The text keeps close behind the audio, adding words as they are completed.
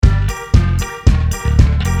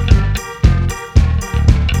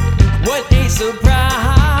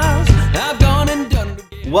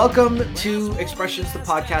Welcome to Expressions, the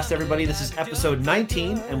podcast, everybody. This is episode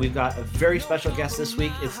 19, and we've got a very special guest this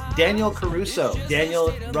week. It's Daniel Caruso.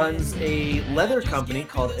 Daniel runs a leather company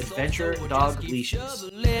called Adventure Dog Leashes.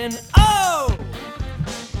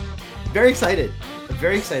 Very excited. I'm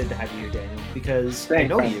very excited to have you here, Daniel, because I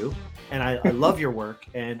know you, and I love your work,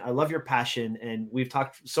 and I love your passion, and we've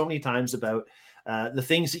talked so many times about the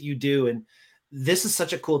things that you do, and this is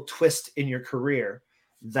such a cool twist in your career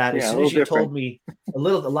that as soon as you told me a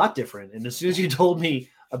lot different, and as soon as you told me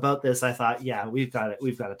about this, I thought, yeah, we've got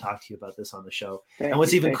to talk to you about this on the show. And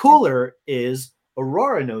what's even cooler is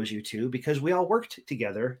Aurora knows you too, because we all worked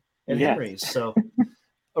together at Henry's. So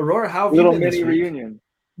Aurora, how have you been this week? Little mini reunion.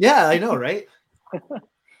 Yeah, I know, right?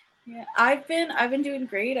 Yeah, I've been doing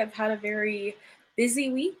great. I've had a very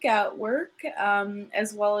busy week at work,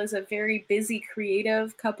 as well as a very busy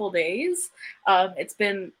creative couple days. It's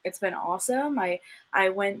been awesome. I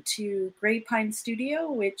went to Great Pine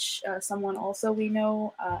Studio, which someone also we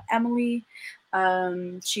know, Emily.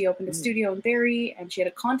 She opened a studio in Barrie, and she had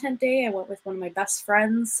a content day. I went with one of my best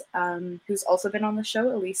friends, who's also been on the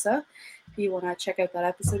show, Elisa. If you want to check out that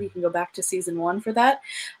episode, you can go back to season 1 for that.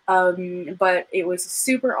 But it was a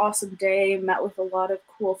super awesome day. Met with a lot of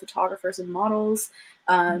cool photographers and models,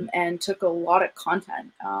 and took a lot of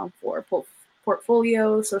content for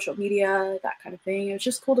portfolio, social media, that kind of thing. It was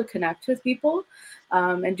just cool to connect with people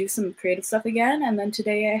and do some creative stuff again. And then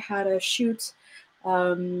today I had a shoot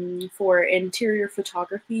for interior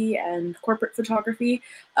photography and corporate photography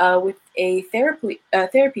with a therapy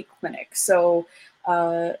clinic. So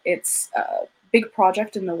it's a big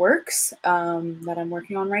project in the works that I'm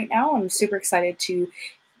working on right now. I'm super excited to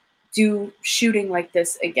do shooting like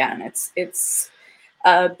this again. It's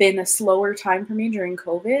been a slower time for me during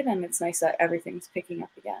COVID, and it's nice that everything's picking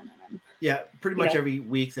up again. Yeah, pretty much every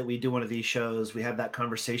week that we do one of these shows, we have that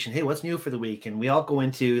conversation. Hey, what's new for the week? And we all go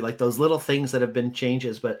into like those little things that have been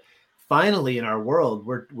changes, but finally in our world,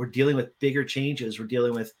 we're dealing with bigger changes. We're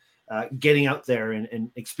dealing with getting out there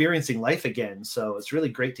and experiencing life again. So it's really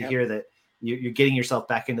great to hear that you're getting yourself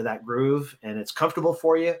back into that groove and it's comfortable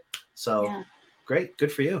for you. So great.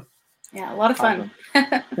 Good for you. Yeah. A lot of fun.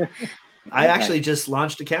 I actually just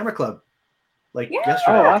launched a camera club yesterday.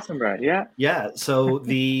 Oh, awesome, Brad. Yeah. Yeah. So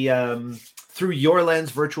the Through Your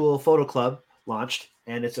Lens Virtual Photo Club launched,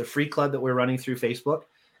 and it's a free club that we're running through Facebook.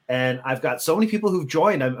 And I've got so many people who've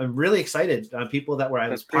joined. I'm really excited. People that I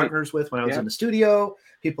was partners with when I was in the studio,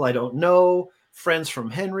 people I don't know, friends from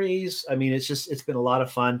Henry's. I mean, it's been a lot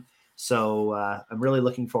of fun. So I'm really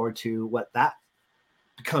looking forward to what that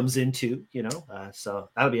comes into, so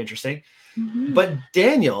that'll be interesting. Mm-hmm. But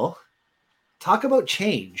Daniel, talk about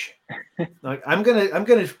change. I'm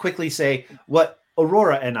gonna quickly say what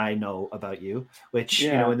Aurora and I know about you, which,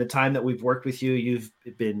 in the time that we've worked with you, you've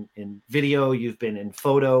been in video, you've been in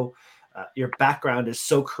photo, your background is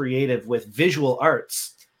so creative with visual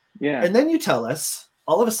arts. Yeah. And then you tell us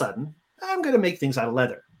all of a sudden, I'm going to make things out of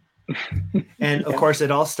leather. And of course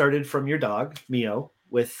it all started from your dog, Mio,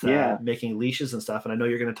 with making leashes and stuff. And I know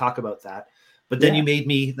you're going to talk about that, but then you made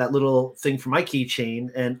me that little thing for my keychain,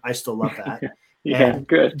 and I still love that. And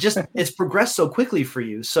good. Just, it's progressed so quickly for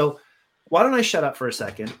you. So why don't I shut up for a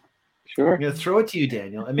second? Sure. I'm going to throw it to you,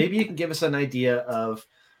 Daniel, and maybe you can give us an idea of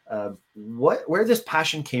where this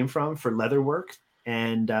passion came from for leather work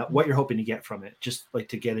and what you're hoping to get from it, just like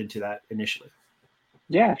to get into that initially.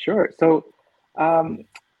 Yeah, sure. So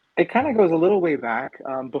it kind of goes a little way back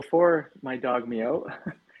before my dog Mio.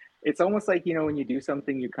 It's almost like, when you do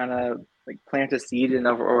something, you kind of like plant a seed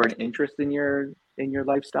or an interest in your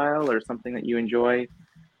lifestyle or something that you enjoy,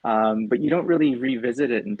 but you don't really revisit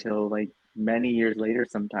it until like many years later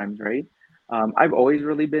sometimes, right? I've always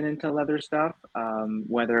really been into leather stuff,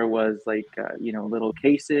 whether it was like, little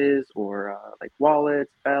cases or like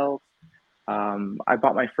wallets, belts. I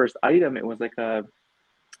bought my first item. It was like a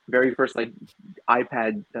very first like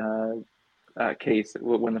iPad case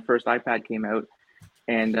when the first iPad came out.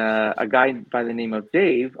 And a guy by the name of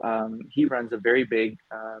Dave, he runs a very big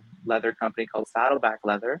leather company called Saddleback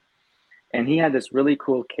Leather. And he had this really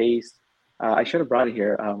cool case. I should have brought it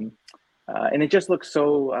here. And it just looks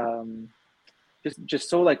so, just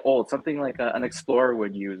so like old, something like an explorer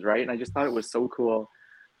would use, right? And I just thought it was so cool.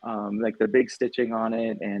 Like the big stitching on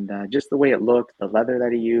it and just the way it looked, the leather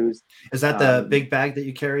that he used. Is that the big bag that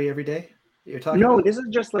you carry every day that you're talking about? No, this is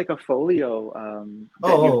just like a folio.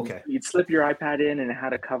 Okay. You'd slip your iPad in and it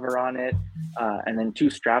had a cover on it, and then 2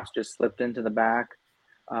 straps just slipped into the back.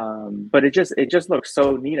 But it just looks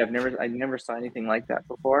so neat. I never saw anything like that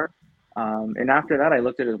before. And after that, I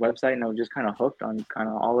looked at his website and I was just kind of hooked on kind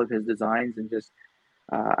of all of his designs and just,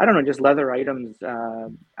 I don't know, just leather items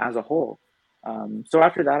as a whole. So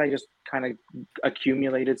after that, I just kind of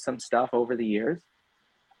accumulated some stuff over the years.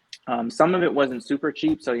 Some of it wasn't super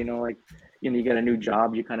cheap, so like you get a new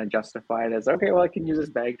job, you kind of justify it as, okay, well, I can use this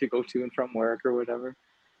bag to go to and from work or whatever.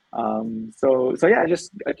 So yeah, I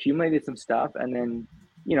just accumulated some stuff, and then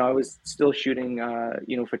I was still shooting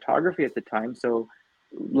photography at the time, so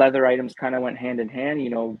leather items kind of went hand in hand.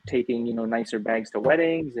 Taking nicer bags to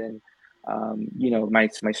weddings, and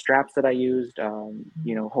my straps that I used,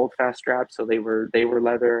 hold fast straps, so they were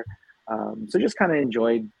leather. So just kind of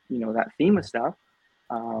enjoyed that theme of stuff.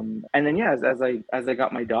 And then yeah, as I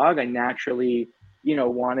got my dog, I naturally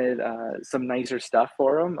wanted some nicer stuff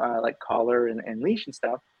for him, like collar and leash and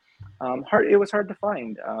stuff. It was hard to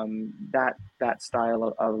find that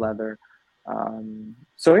style of leather.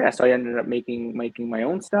 So yeah, so I ended up making my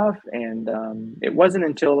own stuff, and it wasn't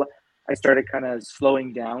until I started kind of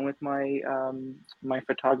slowing down with my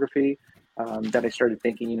photography, that I started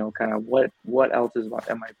thinking, kind of what else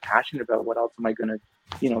am I passionate about? What else am I gonna,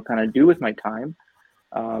 kind of do with my time?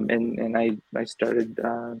 And I started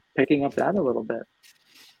picking up that a little bit.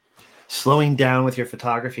 Slowing down with your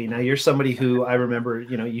photography. Now you're somebody who I remember,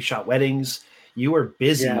 you shot weddings, you were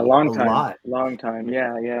busy Yeah, a lot. long time.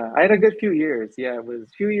 Yeah, yeah. I had a good few years. Yeah, it was a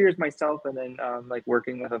few years myself, and then like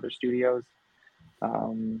working with other studios.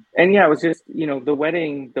 And yeah, it was just the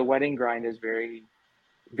wedding grind is very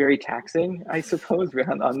very taxing, I suppose,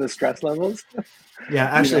 on the stress levels. Yeah,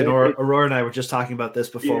 you actually, know, it, it Aurora and I were just talking about this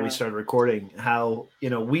before we yeah, started recording, how,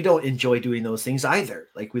 we don't enjoy doing those things either.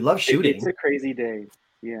 Like, we love it's shooting. a crazy day.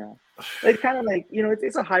 Yeah, it's kind of like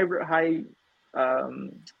it's a high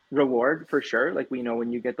um, reward for sure. Like we know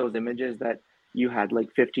when you get those images that you had like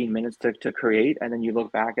 15 minutes to create, and then you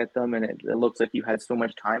look back at them and it looks like you had so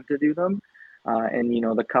much time to do them. And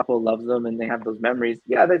the couple loves them and they have those memories.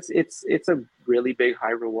 Yeah, it's a really big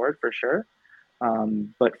high reward for sure.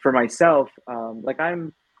 But for myself, like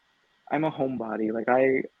I'm a homebody.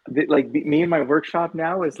 Like me and my workshop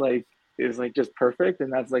now is like just perfect,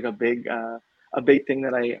 and that's like a big thing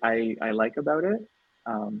that I like about it.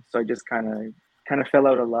 So I just kind of fell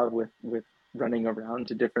out of love with running around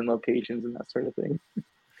to different locations and that sort of thing.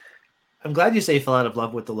 I'm glad you say fell out of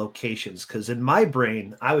love with the locations, because in my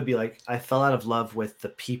brain, I would be like, I fell out of love with the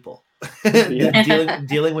people, Yeah,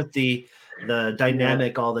 dealing with the yeah,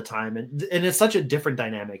 dynamic all the time, and it's such a different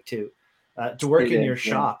dynamic too. To work it in your is.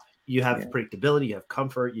 Yeah, shop, you have yeah, predictability, you have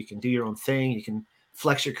comfort, you can do your own thing, you can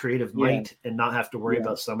flex your creative yeah, might, and not have to worry yeah,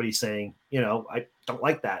 about somebody saying, I don't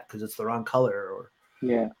like that because it's the wrong color, or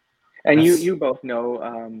yeah. And you that's you both know,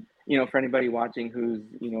 for anybody watching who's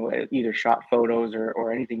either shot photos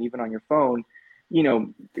or anything, even on your phone,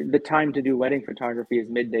 the time to do wedding photography is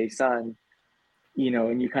midday sun,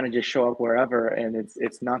 and you kind of just show up wherever, and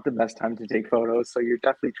it's not the best time to take photos. So you're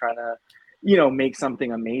definitely trying to, make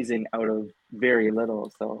something amazing out of very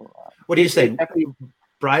little. So what are you it saying? definitely,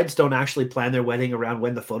 Brides don't actually plan their wedding around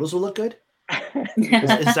when the photos will look good?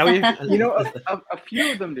 Is that what a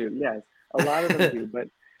few of them do, yes, a lot of them do, but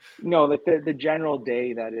no, like the general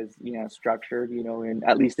day that is structured, in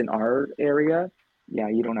at least in our area, yeah,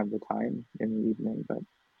 you don't have the time in the evening, but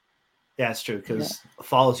Yeah, it's true, yeah, because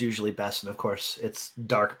fall is usually best, and of course, it's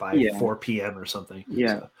dark by yeah, 4 p.m. or something.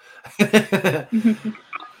 yeah, So, yeah,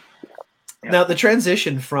 now the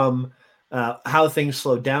transition from how things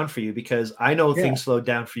slowed down for you, because I know yeah, things slowed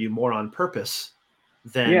down for you more on purpose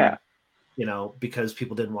yeah, than because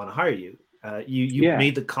people didn't want to hire you. You yeah,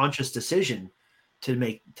 made the conscious decision to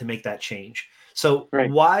make that change. So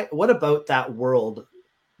right, what about that world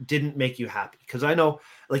didn't make you happy? Because I know,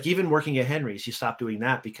 like, even working at Henry's, you stopped doing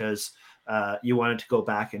that because you wanted to go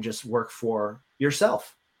back and just work for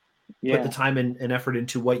yourself, put the yeah, time and effort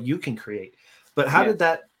into what you can create. But how yeah. did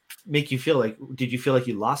that make you feel? Like, did you feel like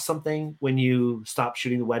you lost something when you stopped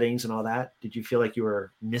shooting the weddings and all that? Did you feel like you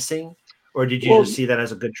were missing, or did you just Well, see that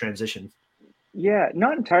as a good transition? yeah,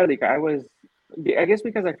 not entirely. I guess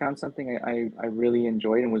because I found something I really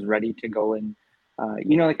enjoyed and was ready to go, and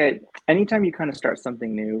like anytime you kind of start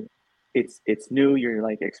something new, it's new. You're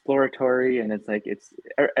like exploratory, and it's like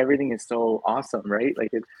everything is so awesome, right?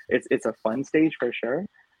 Like it's a fun stage for sure.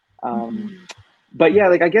 Um, Mhm. but yeah,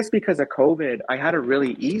 like I guess because of COVID, I had a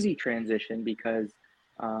really easy transition because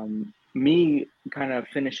me kind of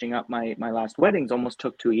finishing up my last weddings almost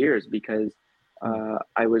took 2 years because Hmm.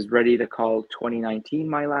 I was ready to call 2019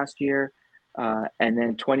 my last year, and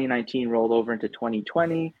then 2019 rolled over into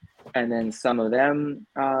 2020, and then some of them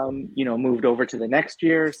moved over to the next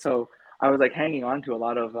year. So I was like hanging on to a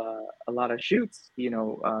lot of shoots,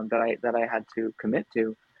 that I had to commit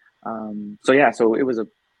to. So yeah, so it was a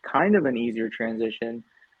kind of an easier transition.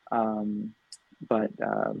 Um, But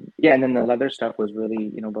yeah, and then the leather stuff was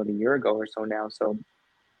really, about a year ago or so now. So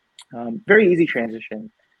very easy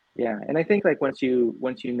transition. Yeah, and I think like once you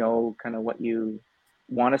know kind of what you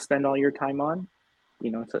want to spend all your time on,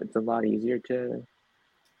 it's a lot easier to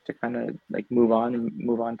kind of like move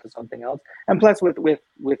on to something else. And plus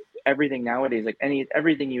with everything nowadays, like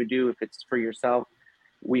everything you do, if it's for yourself,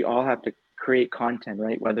 we all have to create content,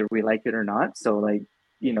 right? Whether we like it or not. So like,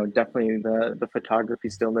 definitely the photography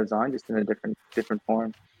still lives on, just in a different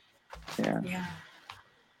form. Yeah. Yeah.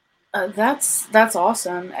 That's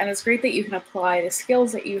awesome, and it's great that you can apply the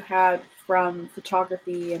skills that you had from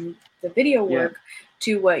photography and the video Yeah. work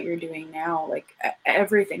to what you're doing now. Like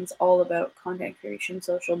everything's all about content creation,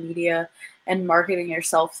 social media, and marketing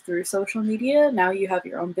yourself through social media. Now you have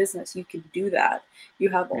your own business, you can do that. You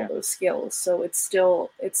have all Yeah. those skills, so it's still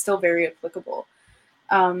very applicable.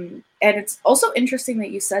 And it's also interesting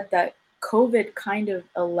that you said that COVID kind of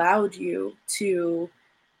allowed you to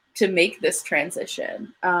make this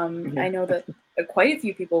transition. Yeah. I know that quite a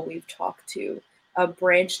few people we've talked to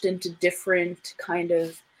branched into different kind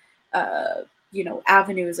of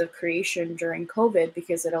avenues of creation during COVID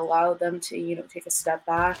because it allowed them to take a step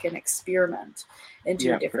back and experiment into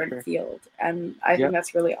a Yeah, for different sure. field. And I think Yep.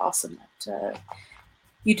 that's really awesome that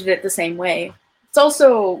you did it the same way. It's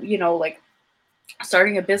also like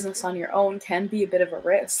starting a business on your own can be a bit of a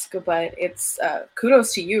risk, but it's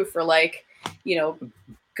kudos to you for like you know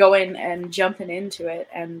going and jumping into it,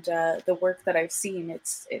 and the work that I've seen,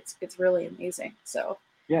 it's really amazing. So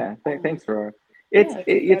Yeah. um, Thanks, Aurora. yeah,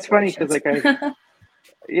 It's funny because congratulations. like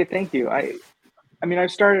yeah, thank you. I mean,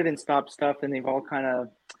 I've started and stopped stuff, and they've all kind of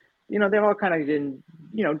been,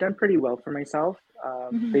 done pretty well for myself.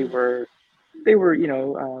 They Mhm. were,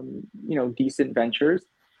 decent ventures,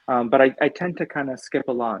 but I tend to kind of skip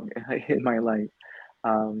along in my life.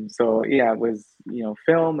 So yeah, it was,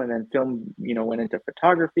 film, and then film, went into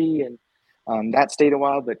photography, and that stayed a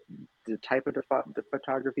while, but the type of the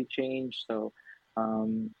photography changed. So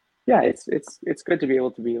yeah, it's good to be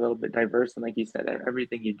able to be a little bit diverse, and like you said,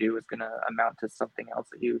 everything you do is going to amount to something else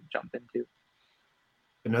that you jump into.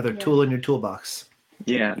 Another Yeah. tool in your toolbox.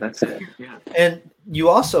 Yeah, that's it. Yeah. And you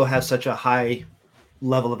also have such a high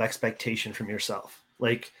level of expectation from yourself.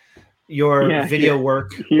 Like your Yeah, video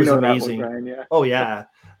work you was know that one, amazing. Brian. Yeah. Oh yeah.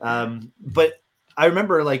 But I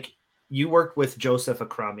remember like you worked with Joseph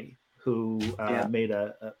Akrami, who Yeah. made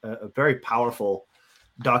a very powerful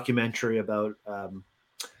documentary about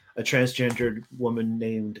a transgendered woman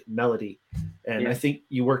named Melody. And I Yeah. think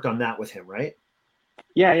you worked on that with him, right?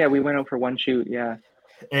 Yeah. Yeah. We went out for one shoot. Yeah.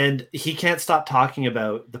 And he can't stop talking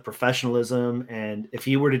about the professionalism, and if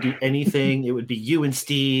he were to do anything it would be you and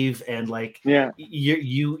Steve, and like Yeah.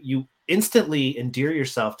 you instantly endear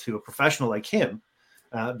yourself to a professional like him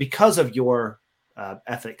because of your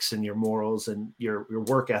ethics and your morals and your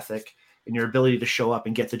work ethic and your ability to show up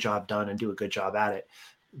and get the job done and do a good job at it.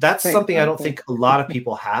 That's Thanks, something I man. don't Thanks. think a lot of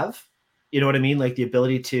people have. You know what I mean? Like the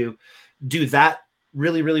ability to do that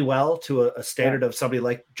really, really well to a Yeah. standard of somebody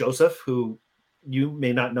like Joseph, who you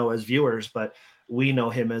may not know as viewers, but we know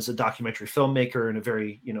him as a documentary filmmaker and a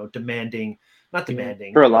very, demanding, not Yeah. For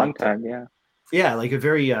demanding, a long but time. Yeah. yeah, like a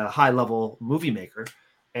very high level movie maker.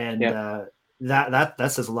 And Yeah.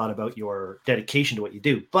 that says a lot about your dedication to what you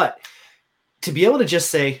do. But to be able to just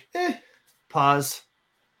say, pause,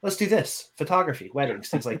 let's do this, photography, weddings,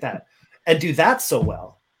 things like that, and do that so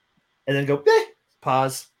well, and then go,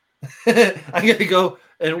 pause, I'm gonna go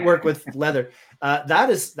and work with leather.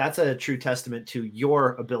 That's a true testament to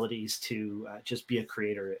your abilities to just be a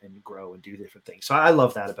creator and grow and do different things. So I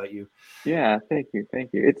love that about you. Yeah. Thank you.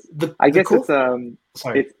 Thank you. The I the guess cool.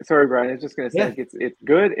 Sorry. it's sorry, Brian. I was just gonna say, Yeah. like, it's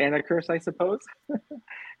good and a curse, I suppose.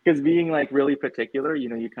 Because being like really particular,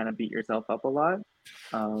 you kind of beat yourself up a lot,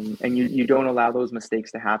 and you don't allow those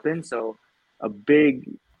mistakes to happen. So a big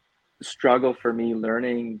struggle for me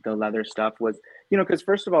learning the leather stuff was, because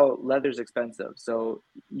first of all, leather's expensive, so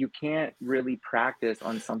you can't really practice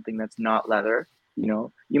on something that's not leather.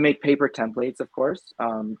 You make paper templates, of course,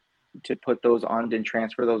 to put those on and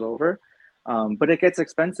transfer those over, but it gets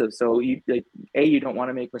expensive. So you don't want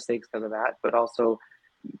to make mistakes because of that, but also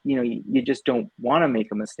you just don't want to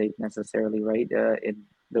make a mistake necessarily, right? In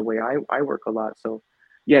the way I work a lot. So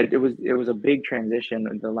yeah, it was a big transition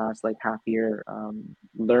in the last like half year,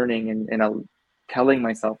 learning and telling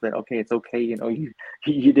myself that, okay, it's okay,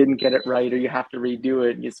 you didn't get it right, or you have to redo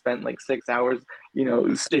it, and you spent like 6 hours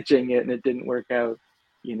stitching it and it didn't work out.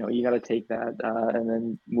 You got to take that, and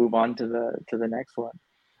then move on to the next one.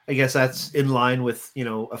 I guess that's in line with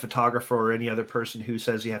a photographer or any other person who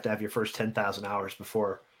says you have to have your first 10,000 hours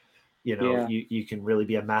before Yeah. you can really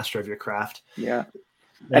be a master of your craft. Yeah.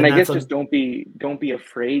 And I guess just don't be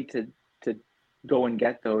afraid to go and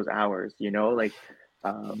get those hours, like,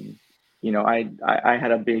 I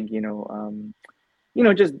had a big,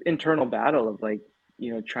 just internal battle of like,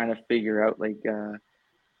 trying to figure out like,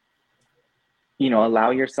 allow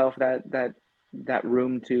yourself that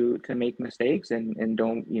room to make mistakes, and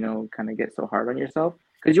don't, kind of get so hard on yourself,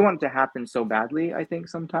 because you want it to happen so badly, I think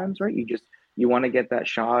sometimes, right? You want to get that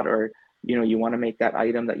shot, or you want to make that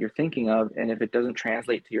item that you're thinking of, and if it doesn't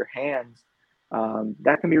translate to your hands,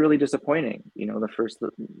 that can be really disappointing, the first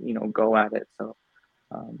go at it. So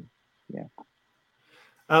yeah.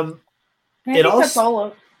 I think that's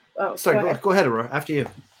all sorry, go ahead, Aurora, after you.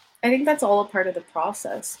 I think that's all a part of the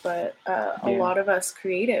process, but a lot of us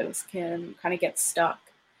creatives can kind of get stuck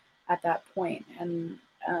at that point. And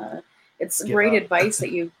it's great advice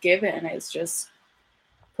that you've given, is just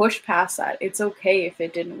push past that. It's okay if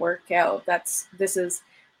it didn't work out. This is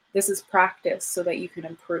practice so that you can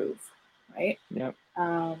improve, right? Yep.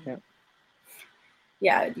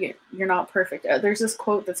 Yeah, you're not perfect. There's this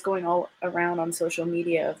quote that's going all around on social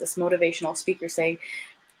media of this motivational speaker saying,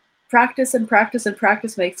 practice and practice and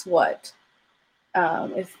practice makes what?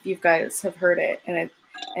 If you guys have heard it,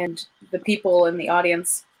 and the people in the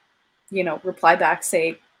audience, reply back,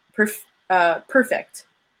 say, perfect.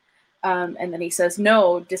 And then he says,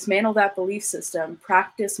 no, dismantle that belief system.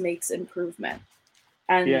 Practice makes improvement.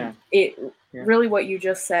 And really what you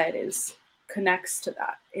just said connects to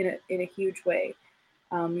that in a huge way.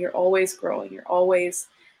 You're always growing. You're always,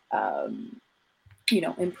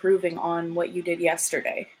 improving on what you did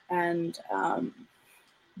yesterday, and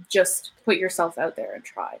just put yourself out there and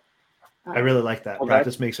try. I really like that.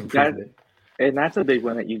 Practice makes improvement. And that's a big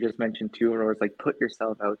one that you just mentioned too, or like put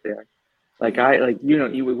yourself out there. Like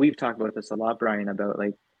we've talked about this a lot, Brian, about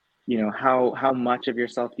like, how much of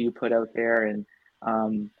yourself do you put out there, and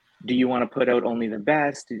do you want to put out only the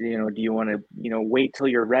best? Do you want to, wait till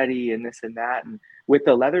you're ready, and this and that. And with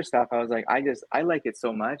the leather stuff, I was like, I like it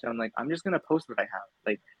so much. I'm like, I'm just going to post what I have.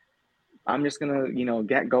 Like, I'm just going to,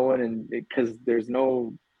 get going, and because there's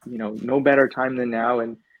no better time than now.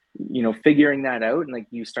 And, figuring that out, and like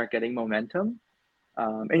you start getting momentum,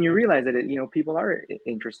 and you realize that people are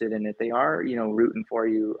interested in it. They are, rooting for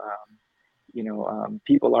you.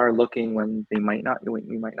 People are looking when we might not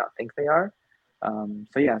think they are.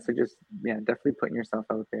 So just definitely putting yourself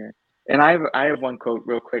out there. And I have one quote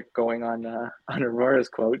real quick, going on Aurora's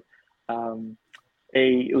quote.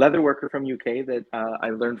 A leather worker from UK that I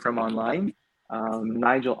learned from online,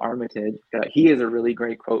 Nigel Armitage. He has a really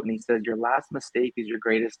great quote, and he says, "Your last mistake is your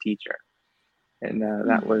greatest teacher." And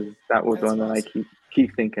that was That's one awesome. that I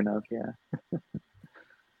keep thinking of. Yeah.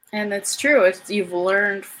 And it's true. You've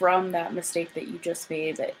learned from that mistake that you just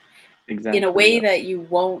made, that exactly, in a way that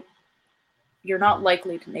you're not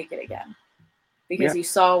likely to make it again, because you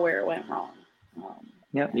saw where it went wrong.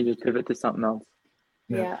 You just pivot to something else.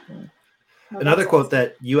 Yeah. Another quote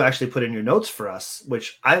that you actually put in your notes for us,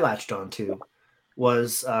 which I latched onto,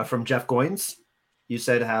 was from Jeff Goins. You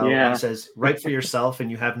said how he says, write for yourself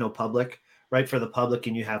and you have no public, write for the public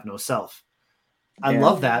and you have no self. I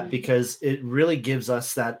love that, because it really gives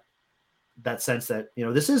us that sense that,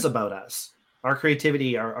 this is about us. Our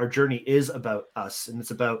creativity, our journey is about us, and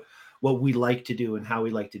it's about what we like to do and how we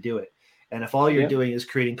like to do it. And if all you're doing is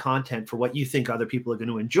creating content for what you think other people are going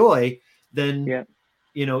to enjoy, then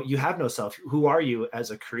you have no self. Who are you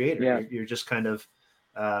as a creator? You're just kind of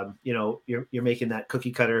you're making that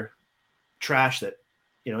cookie cutter trash that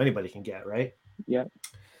anybody can get, right?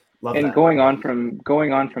 Love and that. going on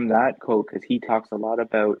from that quote, because he talks a lot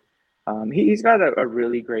about he's got a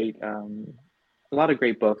really great a lot of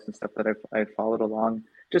great books and stuff that I've followed along,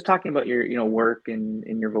 just talking about your work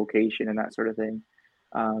and your vocation and that sort of thing.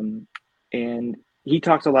 And he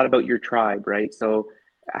talks a lot about your tribe, right? So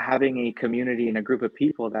having a community and a group of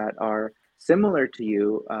people that are similar to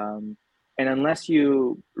you, and unless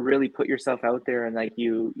you really put yourself out there, and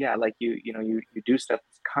you do stuff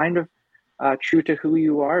that's kind of true to who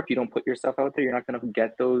you are. If you don't put yourself out there, you're not going to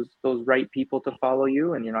get those right people to follow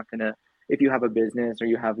you, and you're not going to, if you have a business or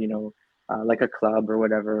you have like a club or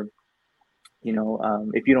whatever,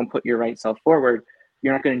 if you don't put your right self forward,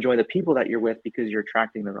 you're not going to enjoy the people that you're with, because you're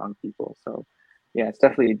attracting the wrong people. So it's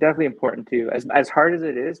definitely important to, as hard as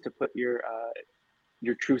it is to put your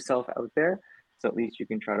true self out there, so at least you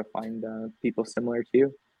can try to find people similar to you.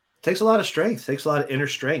 It takes a lot of strength. It takes a lot of inner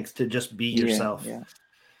strength to just be yourself.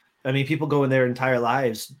 I mean, people go in their entire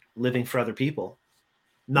lives living for other people,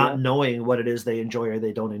 not knowing what it is they enjoy or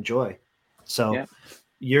they don't enjoy. So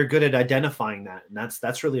you're good at identifying that. And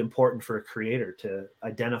that's really important for a creator, to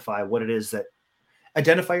identify what it is, that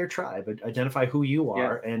identify your tribe, identify who you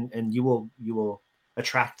are, and you will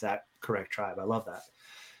attract that correct tribe. I love that.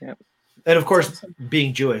 Yeah. And of course, awesome.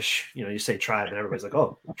 Being Jewish, you say tribe, and everybody's like,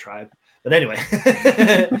 "Oh, tribe." But anyway,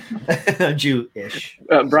 I'm Jewish.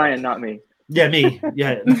 Brian, not me. Yeah, me.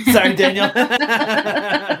 Yeah, sorry, Daniel.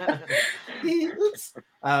 Oops.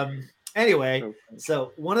 Anyway,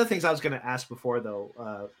 so one of the things I was going to ask before,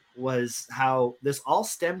 though, was how this all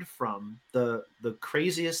stemmed from the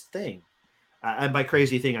craziest thing, and by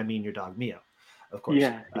crazy thing I mean your dog Mio, of course.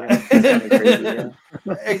 Yeah, kind of crazy,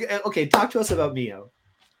 yeah. Okay, talk to us about Mio.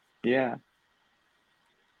 Yeah.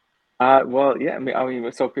 Well, yeah. I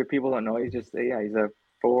mean, so for people don't know, he's a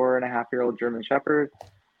 4.5-year-old German Shepherd.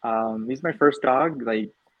 He's my first dog,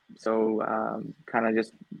 kind of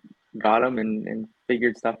just got him and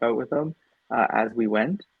figured stuff out with him as we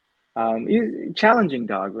went. He's a challenging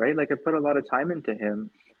dog, right? Like I put a lot of time into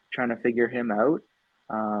him, trying to figure him out.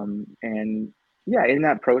 And yeah, in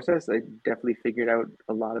that process, I definitely figured out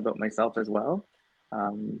a lot about myself as well.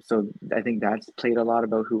 So I think that's played a lot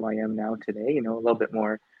about who I am now today, a little bit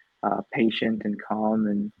more patient and calm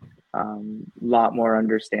and a lot more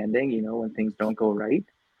understanding, when things don't go right.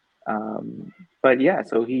 But yeah,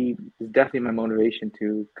 so he is definitely my motivation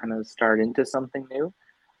to kind of start into something new.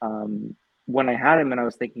 When I had him and I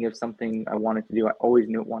was thinking of something I wanted to do, I always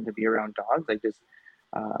knew it wanted to be around dogs.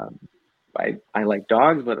 Um, I like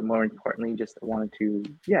dogs, but more importantly, just wanted to,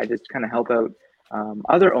 just kind of help out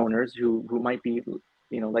other owners who might be,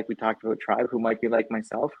 like we talked about tribe, who might be like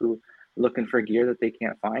myself, who looking for gear that they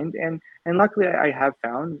can't find. And luckily I have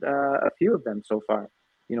found a few of them so far.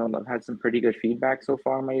 I've had some pretty good feedback so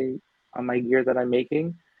far on my gear that I'm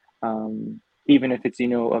making, even if it's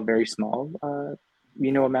a very small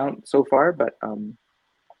amount so far. But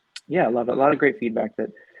yeah, I love a lot of great feedback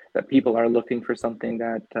that people are looking for something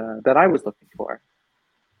that I was looking for.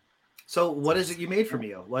 So, what is it you made for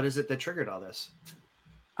Mio? What is it that triggered all this?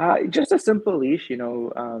 Just a simple leash,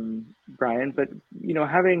 Brian. But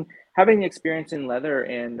having experience in leather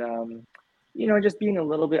and just being a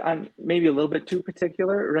little bit, I'm maybe a little bit too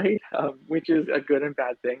particular, right? Which is a good and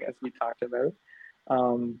bad thing, as we talked about.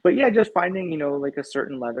 But yeah, just finding like a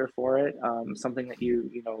certain leather for it, something that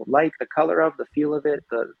you like the color of, the feel of it,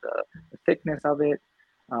 the thickness of it.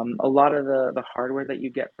 A lot of the hardware that you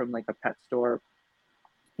get from like a pet store,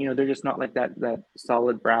 they're just not like that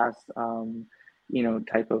solid brass,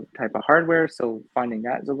 type of hardware. So finding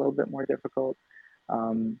that is a little bit more difficult.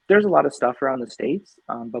 There's a lot of stuff around the States,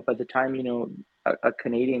 but by the time a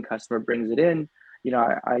Canadian customer brings it in,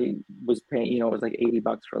 I was paying, it was like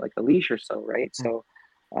 $80 for like a leash or so, right? So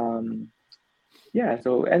yeah,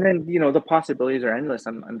 so and then the possibilities are endless.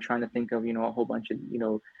 I'm trying to think of a whole bunch of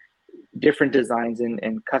different designs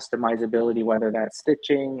and customizability, whether that's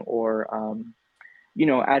stitching or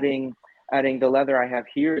adding the leather I have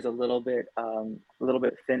here is a little bit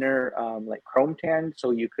thinner, like chrome tan,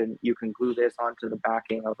 so you can glue this onto the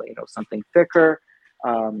backing of something thicker,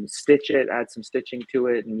 stitch it, add some stitching to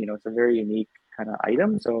it, and it's a very unique kind of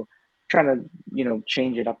item. So trying to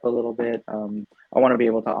change it up a little bit. I want to be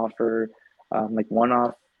able to offer like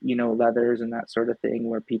one-off leathers and that sort of thing,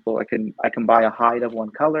 where people I can buy a hide of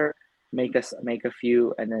one color, make a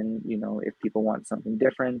few, and then if people want something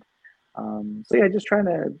different. So yeah, just trying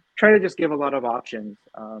to just give a lot of options,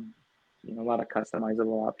 a lot of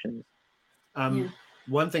customizable options.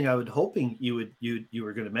 One thing I was hoping you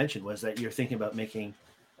were going to mention was that you're thinking about making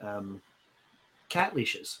cat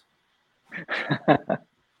leashes.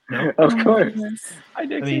 No, of course. Hi,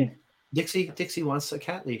 Dixie. I mean, Dixie wants a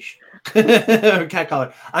cat leash or cat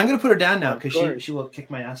collar. I'm going to put her down now because she will kick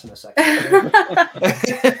my ass in a second.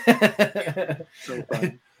 So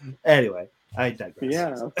fun. Anyway, I digress.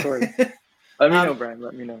 Yeah, of course. Let me know, Brian.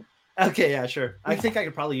 Let me know. Okay, yeah, sure. I think I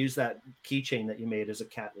could probably use that keychain that you made as a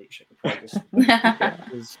cat leash. I could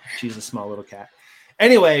probably just she's a small little cat.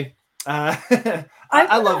 Anyway,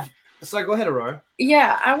 I love. So go ahead, Aurora.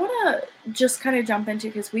 Yeah, I want to just kind of jump into,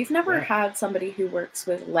 because we've never had somebody who works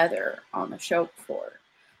with leather on the show before.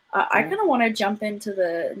 I kind of want to jump into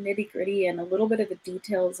the nitty gritty and a little bit of the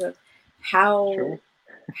details of how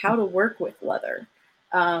to work with leather,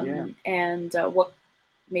 and what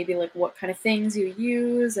kind of things you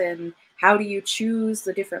use and how do you choose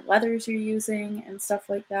the different leathers you're using and stuff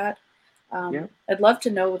like that. I'd love to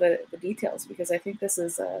know the details, because I think this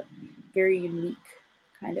is a very unique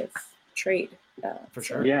kind of trade. For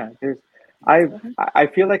sure. Yeah, I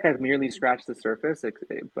feel like I've merely scratched the surface,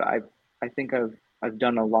 but I think I've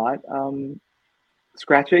done a lot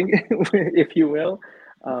scratching, if you will.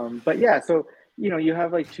 But yeah, so you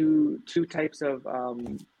have like two types of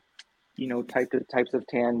types of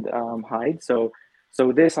tanned hide. So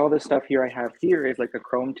all this stuff here I have here is like a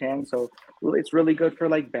chrome tan. So it's really good for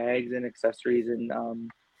like bags and accessories and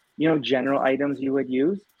general items you would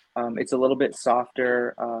use. It's a little bit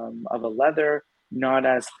softer of a leather, not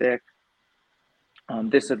as thick.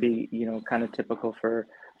 This would be kind of typical for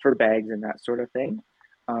bags and that sort of thing.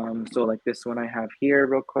 So like this one I have here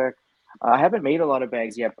real quick. I haven't made a lot of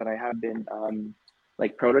bags yet, but I have been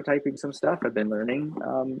like prototyping some stuff. I've been learning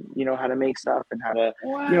how to make stuff and how to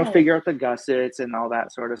Wow. figure out the gussets and all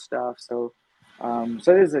that sort of stuff. So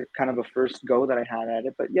so it is a kind of a first go that I had at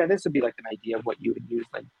it. But yeah, this would be like an idea of what you would use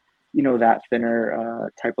like that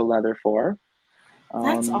thinner type of leather for.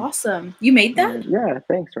 That's awesome. You made that? Yeah,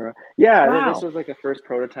 thanks, Laura. Yeah, this Wow. was like a first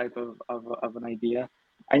prototype of an idea.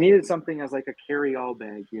 I needed something as like a carry-all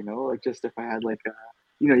bag, like just if I had like a,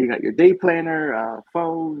 you got your day planner,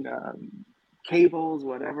 phone, cables,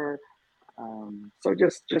 whatever. So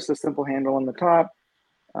just a simple handle on the top,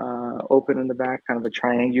 open in the back, kind of a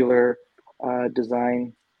triangular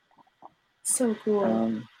design. So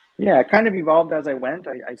cool. Yeah, it kind of evolved as I went.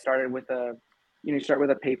 I started with you start with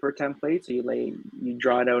a paper template. So you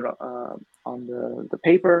draw it out on the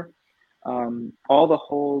paper. All the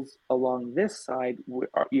holes along this side,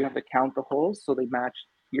 you have to count the holes so they match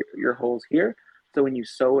your holes here. So when you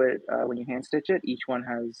sew it, when you hand stitch it, each one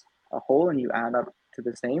has a hole and you add up to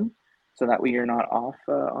the same. So that way you're not off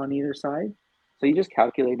on either side. So you just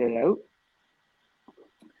calculate it out.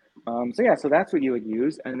 So yeah, so that's what you would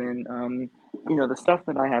use. And then, the stuff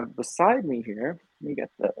that I have beside me here, let me get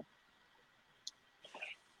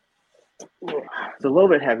it's a little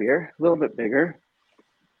bit heavier, a little bit bigger.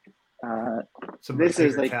 This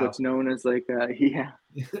is like what's known as like,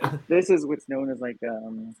 this is what's known as like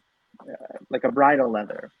a bridle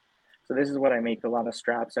leather. So this is what I make a lot of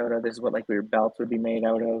straps out of. This is what like your belts would be made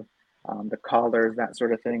out of, the collars, that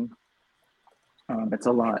sort of thing. It's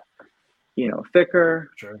a lot,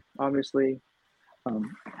 thicker, Sure. obviously.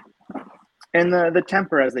 And the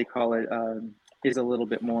temper, as they call it, is a little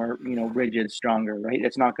bit more, rigid, stronger, right?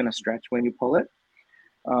 It's not going to stretch when you pull it.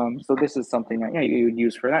 So this is something that, you would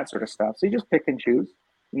use for that sort of stuff. So you just pick and choose,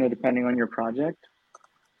 depending on your project.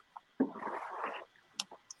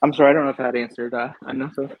 I'm sorry, I don't know if that answered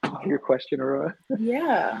enough of your question, Aurora.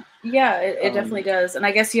 Yeah, it definitely does. And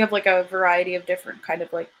I guess you have like a variety of different kind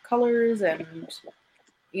of like colors and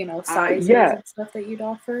sizes and stuff that you'd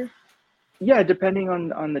offer. Yeah, depending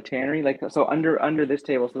on the tannery, like so under this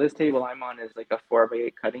table. So this table I'm on is like a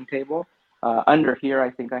 4x8 cutting table. Under here, I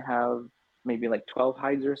think I have maybe like 12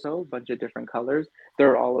 hides or so, a bunch of different colors.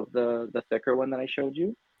 They're all of the thicker one that I showed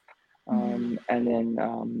you. And then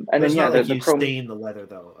it's yeah, not like the you chrome stain the leather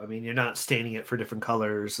though. I mean, you're not staining it for different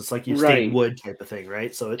colors. It's like you stain wood type of thing,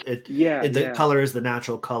 right? So the color is the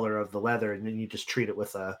natural color of the leather, and then you just treat it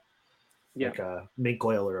with like a mink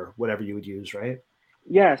oil or whatever you would use, right?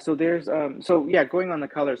 Yeah, so there's going on the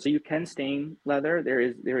color. So you can stain leather. There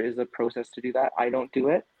is a process to do that. I don't do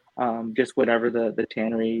it. Just whatever the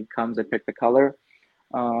tannery comes, I pick the color.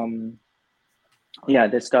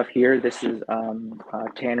 This stuff here, this is a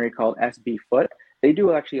tannery called SB Foot. They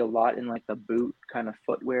do actually a lot in like the boot kind of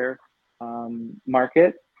footwear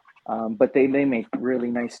market. But they make really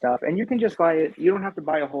nice stuff, and you can just buy it. You don't have to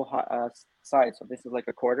buy a whole side. So this is like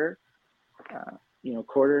a quarter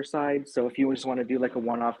side. So if you just want to do like a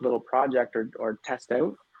one-off little project or test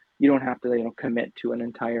out, you don't have to commit to an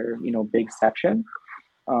entire big section.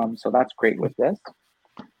 So that's great with this.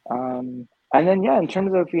 And then in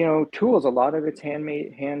terms of tools, a lot of it's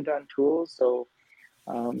handmade, hand done tools. So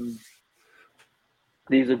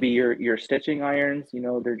these would be your stitching irons.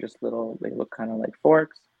 They're just little. They look kind of like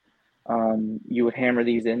forks. You would hammer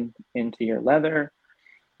these into your leather.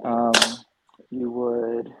 You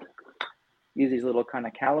would use these little kind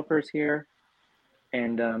of calipers here,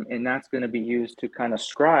 and that's going to be used to kind of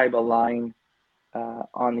scribe a line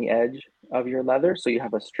on the edge of your leather, so you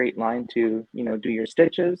have a straight line to do your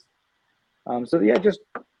stitches. Just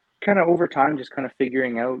kind of over time, just kind of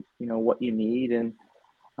figuring out what you need, and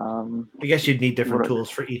I guess you'd need different tools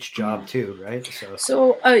for each job too, right?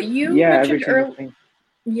 So you mentioned earlier.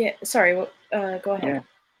 Yeah, sorry. Go ahead. Yeah.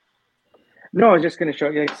 No, I was just going to show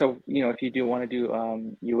you. So if you do want to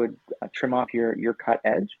do, you would trim off your cut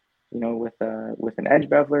edge, with an edge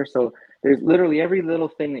beveler. So there's literally every little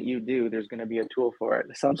thing that you do, there's going to be a tool for it,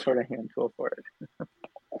 some sort of hand tool for it.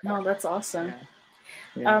 No, that's awesome.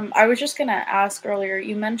 Yeah. I was just going to ask earlier,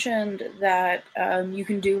 you mentioned that you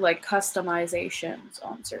can do like customizations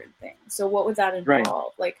on certain things. So what would that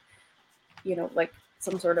involve? Like, like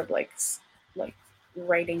some sort of like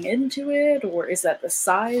writing into it, or is that the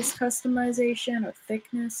size customization or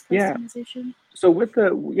thickness Yeah. customization? So with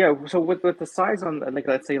the size on, like,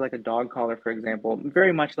 let's say like a dog collar, for example,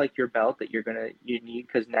 very much like your belt that you need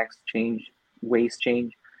because necks change, waist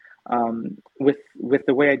change. With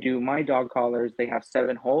the way I do my dog collars, they have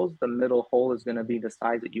 7 holes. The middle hole is gonna be the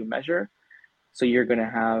size that you measure. So you're gonna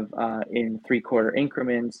have in 3/4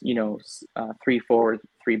 increments, three forward,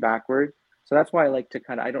 three backward. So that's why I like to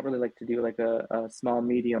I don't really like to do like a small,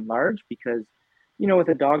 medium, large because, with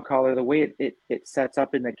a dog collar, the way it sets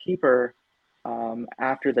up in the keeper,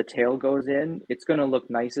 after the tail goes in, it's gonna look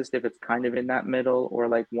nicest if it's kind of in that middle or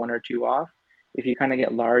like one or two off. If you kind of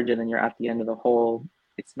get large and then you're at the end of the hole,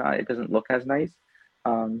 it doesn't look as nice.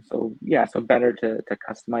 So yeah, so better to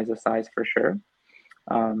customize the size for sure.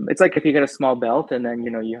 It's like if you get a small belt and then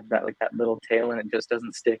you have that little tail and it just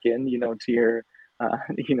doesn't stick in, to your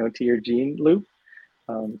to your jean loop.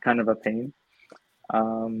 Kind of a pain.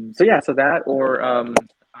 So yeah, so that or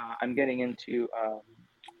I'm getting into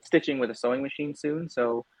stitching with a sewing machine soon,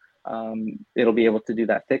 so it'll be able to do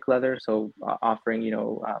that thick leather. So offering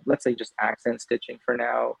let's say just accent stitching for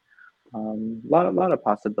now. Lot of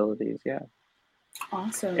possibilities, yeah.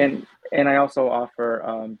 Awesome. And I also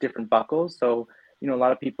offer different buckles. So a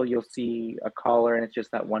lot of people, you'll see a collar and it's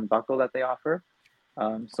just that one buckle that they offer.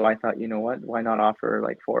 So I thought, what, why not offer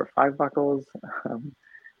like 4 or 5 buckles?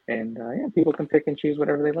 And yeah, people can pick and choose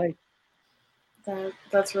whatever they like.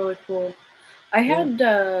 That's really cool. I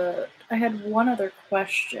had one other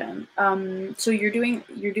question. So you're doing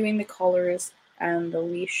the collars and the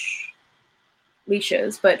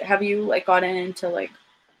leashes, but have you like gotten into like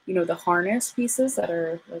the harness pieces that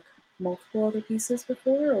are like multiple other pieces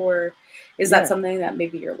before, or is that Yeah. something that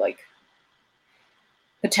maybe you're like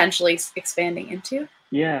potentially expanding into?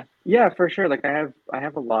 Yeah, for sure. Like I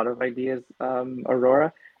have a lot of ideas,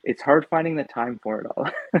 Aurora. It's hard finding the time for it all.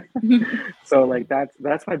 So like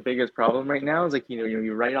that's my biggest problem right now is like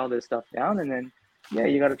you write all this stuff down and then yeah,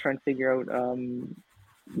 you got to try and figure out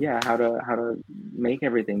yeah, how to make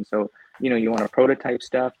everything. So you want to prototype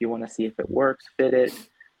stuff, you want to see if it works, fit it.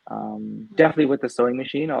 Definitely with the sewing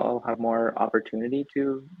machine, I'll have more opportunity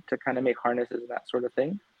to kind of make harnesses and that sort of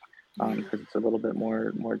thing. Because it's a little bit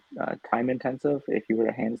more time intensive if you were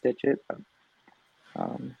to hand stitch it. But,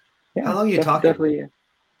 yeah, How long are you talking definitely.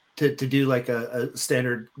 to do like a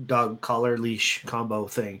standard dog collar leash combo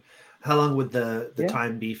thing? How long would the Yeah.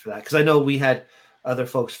 time be for that? Because I know we had other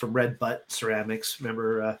folks from Red Butt Ceramics.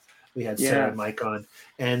 Remember, we had Sarah and Mike on,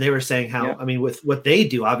 and they were saying how, I mean, with what they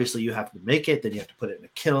do, obviously you have to make it, then you have to put it in a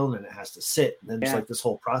kiln, and it has to sit, and then it's like this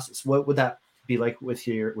whole process. What would that be like with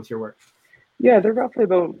your work? Yeah, they're roughly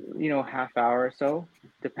about half hour or so,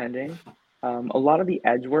 depending. A lot of the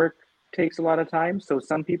edge work takes a lot of time, so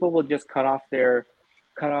some people will just cut off their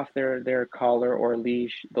collar or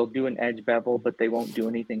leash. They'll do an edge bevel, but they won't do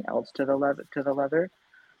anything else to the leather.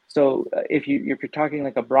 So if you're talking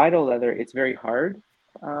like a bridle leather, it's very hard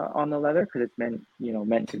on the leather because it's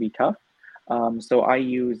meant to be tough. So I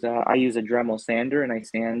use a Dremel sander and I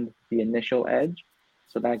sand the initial edge,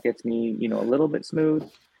 so that gets me a little bit smooth.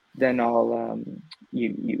 Then I'll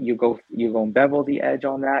you go and bevel the edge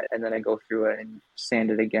on that, and then I go through it and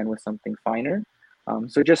sand it again with something finer.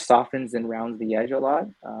 So it just softens and rounds the edge a lot.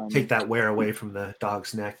 Take that wear away from the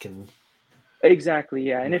dog's neck and. Exactly,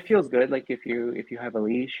 yeah, and it feels good. Like if you have a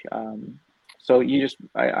leash, so you just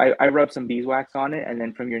I rub some beeswax on it, and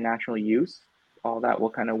then from your natural use, all that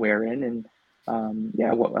will kind of wear in and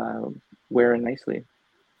wear in nicely.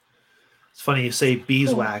 It's funny you say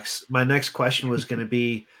beeswax. My next question was going to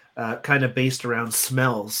be kind of based around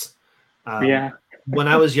smells. When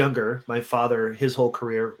I was younger, my father, his whole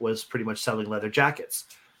career was pretty much selling leather jackets.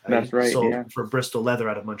 That's right. Sold yeah. for Bristol Leather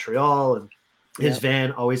out of Montreal, and his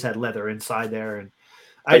van always had leather inside there. And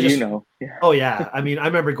Yeah. Oh yeah. I mean, I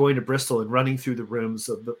remember going to Bristol and running through the rooms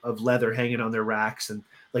of leather hanging on their racks and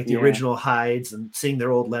like the original hides and seeing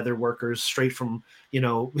their old leather workers straight from,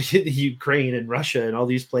 Ukraine and Russia and all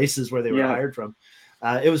these places where they were hired from.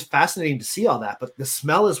 It was fascinating to see all that, but the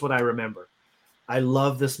smell is what I remember. I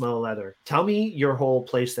love the smell of leather. Tell me your whole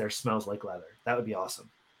place there smells like leather. That would be awesome.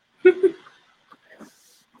 Make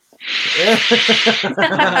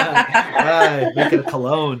it a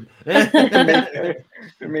cologne.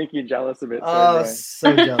 Make you jealous a bit. Oh,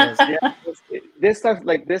 so jealous. Yeah,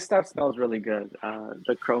 this stuff smells really good.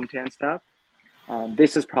 The chrome tan stuff.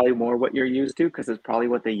 This is probably more what you're used to because it's probably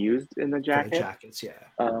what they used in the jacket. For the jackets, yeah.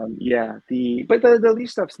 But the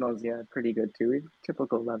leash stuff smells pretty good too.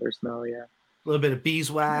 Typical leather smell, yeah. A little bit of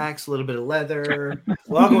beeswax, a little bit of leather.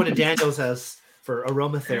 Well, I'll go into Daniel's house for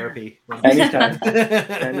aromatherapy. Anytime.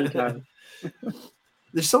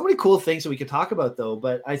 There's so many cool things that we could talk about, though.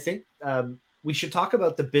 But I think we should talk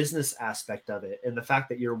about the business aspect of it and the fact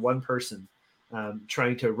that you're one person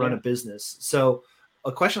trying to run a business. So,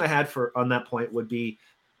 a question I had for on that point would be,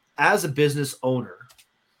 as a business owner,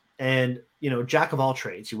 and jack of all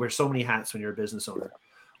trades, you wear so many hats when you're a business owner.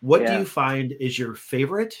 What do you find is your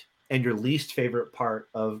favorite and your least favorite part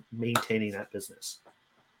of maintaining that business?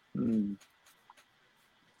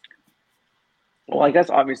 Well, I guess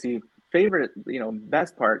obviously favorite,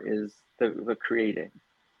 best part is the creating.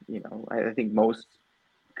 I think most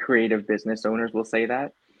creative business owners will say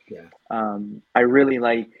that. Yeah. I really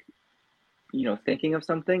like, thinking of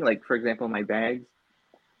something like, for example, my bags.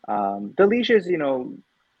 The leashes,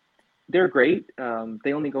 they're great.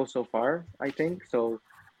 They only go so far, I think. So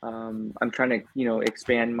I'm trying to,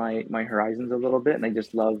 expand my horizons a little bit, and I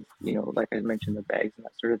just love, like I mentioned, the bags and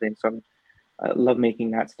that sort of thing. So I love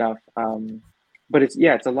making that stuff. But it's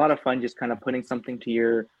a lot of fun just kind of putting something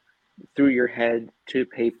through your head to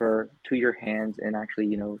paper to your hands and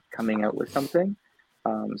actually, coming out with something.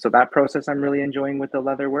 So that process I'm really enjoying with the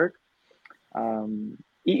leather work.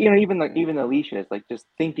 Even the leashes, like just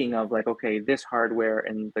thinking of like, okay, this hardware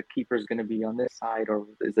and the keeper is going to be on this side, or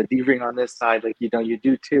is the D-ring on this side? Like, you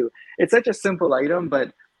do too. It's such a simple item,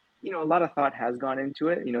 but a lot of thought has gone into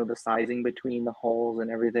it. The sizing between the holes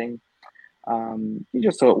and everything.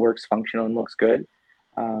 Just so it works functional and looks good.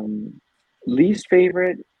 Least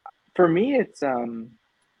favorite for me,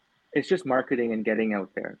 it's just marketing and getting out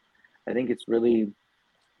there. I think it's really,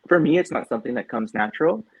 for me, it's not something that comes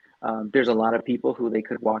natural. There's a lot of people who they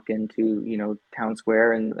could walk into, town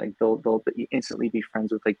square and like they'll instantly be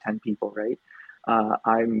friends with like 10 people, right?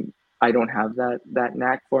 I don't have that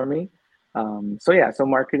knack for me. So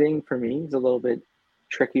marketing for me is a little bit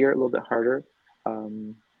trickier, a little bit harder.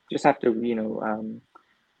 Just have to,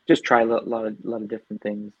 just try a lot of different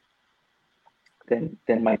things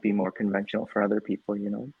than might be more conventional for other people,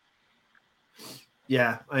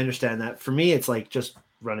 Yeah, I understand that. For me, it's like just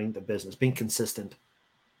running the business, being consistent,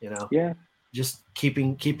 Yeah. just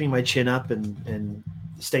keeping my chin up and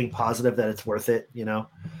staying positive that it's worth it,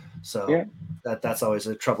 So that's always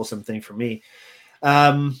a troublesome thing for me.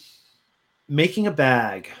 Making a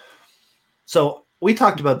bag. So we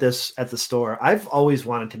talked about this at the store. I've always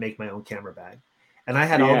wanted to make my own camera bag. And I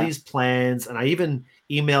had all these plans, and I even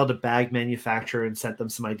emailed a bag manufacturer and sent them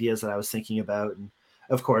some ideas that I was thinking about. And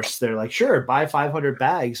of course, they're like, "Sure, buy 500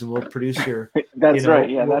 bags, and we'll produce your." That's right.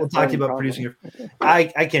 Yeah, we'll talk to you about producing your. I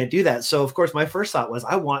can't do that. So of course, my first thought was,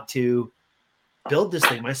 I want to build this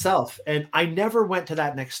thing myself, and I never went to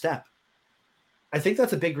that next step. I think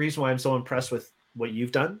that's a big reason why I'm so impressed with what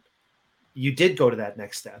you've done. You did go to that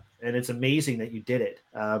next step, and it's amazing that you did it.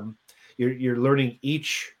 You're learning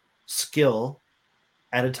each skill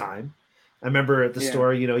at a time. I remember at the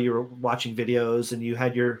store, you were watching videos and you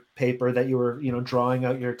had your paper that you were, drawing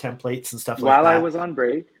out your templates and stuff like that. While I was on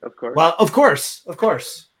break, of course. Well, of course.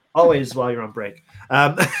 Always while you're on break.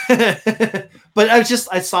 But I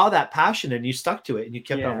saw that passion and you stuck to it and you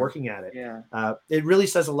kept on working at it. Yeah. It really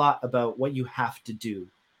says a lot about what you have to do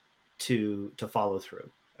to follow through.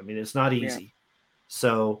 I mean, it's not easy. Yeah.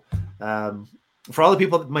 So, for all the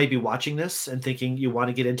people that might be watching this and thinking you want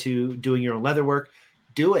to get into doing your own leather work,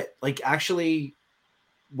 do it. Like, actually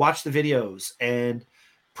watch the videos and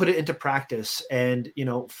put it into practice and,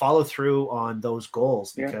 follow through on those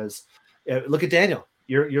goals, because look at Daniel,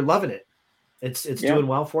 you're loving it. It's doing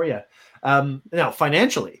well for you. Now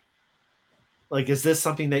financially, like, is this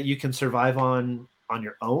something that you can survive on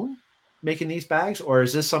your own making these bags, or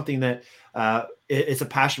is this something that it's a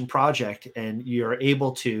passion project and you're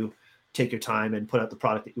able to take your time and put out the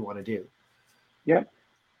product that you want to do? Yeah.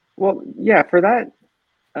 Well, for that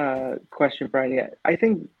question, Brian, I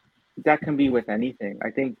think that can be with anything.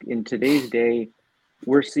 I think in today's day,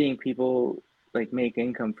 we're seeing people like make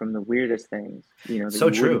income from the weirdest things, that you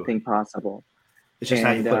wouldn't think possible. It's just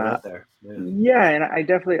how you put it out there. Yeah, and I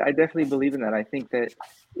definitely believe in that. I think that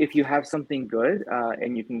if you have something good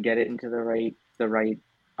and you can get it into the right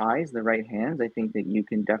eyes, the right hands, I think that you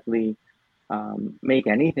can definitely make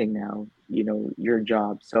anything now, your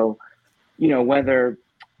job. So, whether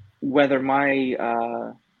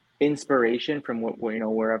my inspiration from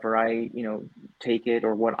wherever I take it,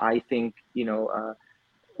 or what I think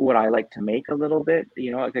what I like to make a little bit,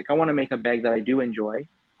 like I want to make a bag that I do enjoy,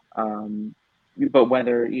 but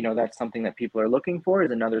whether that's something that people are looking for is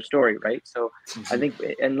another story, right? So I think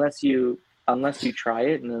unless you try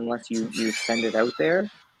it and unless you send it out there,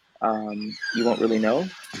 you won't really know.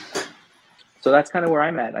 So that's kind of where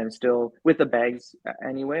I'm at. I'm still with the bags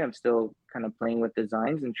anyway. I'm still kind of playing with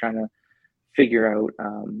designs and trying to figure out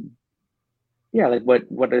like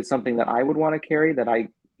what is something that I would want to carry that I,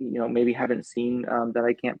 maybe haven't seen, that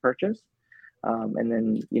I can't purchase. And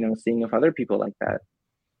then, seeing if other people like that.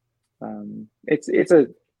 It's a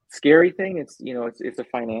scary thing. It's a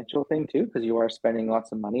financial thing too, because you are spending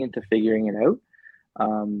lots of money into figuring it out.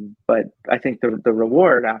 But I think the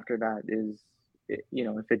reward after that is,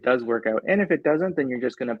 if it does work out, and if it doesn't, then you're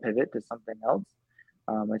just going to pivot to something else.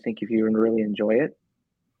 I think if you really enjoy it,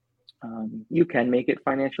 you can make it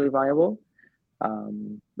financially viable.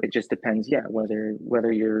 It just depends, yeah,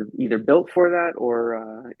 whether you're either built for that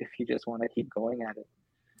or if you just want to keep going at it.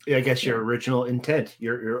 Yeah, I guess your original intent,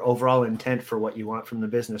 your overall intent for what you want from the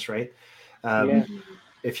business, right? Yeah.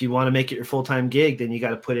 If you want to make it your full-time gig, then you got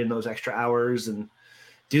to put in those extra hours and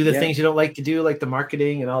do the things you don't like to do, like the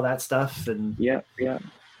marketing and all that stuff. And yeah.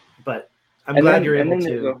 But I'm glad you're able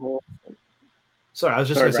to. Whole... Sorry, I was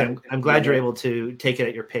just going to say, I'm glad you're able to take it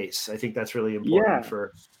at your pace. I think that's really important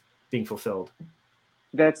for being fulfilled.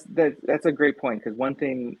 That's a great point, because one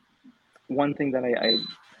thing that I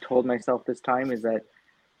told myself this time is that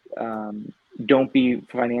don't be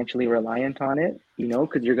financially reliant on it,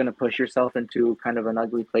 because you're going to push yourself into kind of an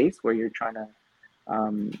ugly place where you're trying to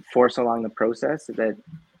force along the process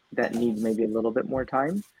that needs maybe a little bit more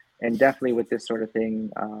time. And definitely with this sort of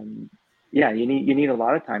thing, you need a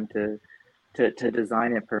lot of time to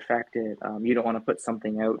design it, perfect it. You don't want to put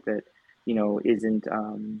something out that isn't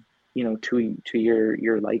to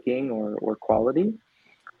your liking or quality,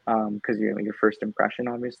 because your first impression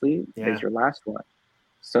obviously is your last one.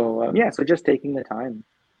 So so just taking the time,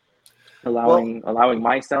 allowing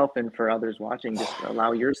myself, and for others watching, just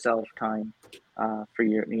allow yourself time for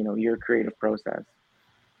your creative process.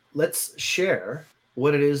 Let's share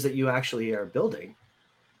what it is that you actually are building.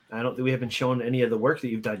 I don't think we haven't shown any of the work that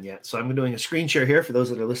you've done yet. So I'm doing a screen share here for those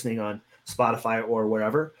that are listening on Spotify or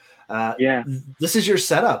wherever. This is your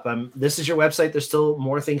setup. This is your website. There's still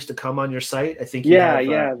more things to come on your site. I think.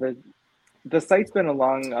 The site's been a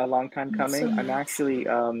long time coming. So nice.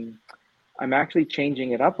 I'm actually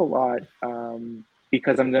changing it up a lot,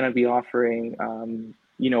 because I'm going to be offering,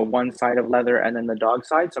 one side of leather and then the dog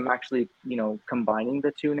side. So I'm actually, combining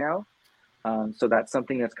the two now. So that's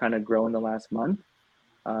something that's kind of grown the last month.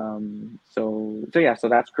 So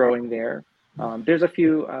that's growing there. There's a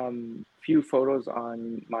few photos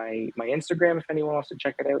on my Instagram if anyone wants to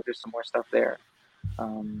check it out. There's some more stuff there.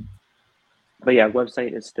 But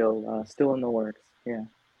website is still in the works. Yeah.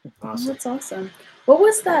 Awesome. That's awesome. What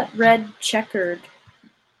was that red checkered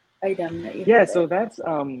item that you had? So that's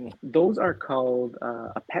those are called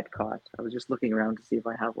a pet cot. I was just looking around to see if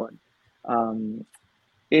I have one.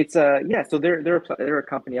 It's so they're a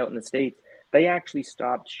company out in the States. They actually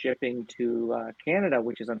stopped shipping to Canada,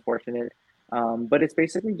 which is unfortunate. But it's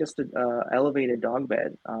basically just an elevated dog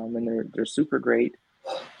bed, and they're super great.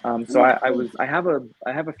 So I have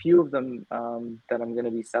a few of them that I'm going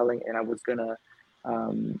to be selling, and I was going to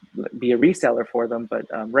be a reseller for them, but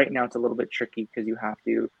right now it's a little bit tricky because you have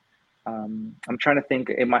to. I'm trying to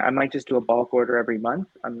think. I might just do a bulk order every month.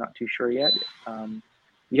 I'm not too sure yet.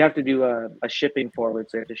 You have to do a shipping forward,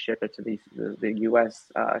 so you have to ship it to the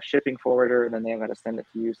U.S. Shipping forwarder, and then they've got to send it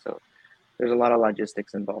to you. So there's a lot of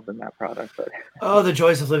logistics involved in that product. But the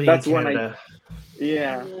joys of living in Canada.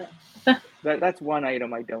 That's one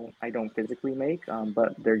item I don't physically make,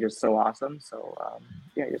 but they're just so awesome. So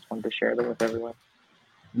I just wanted to share them with everyone.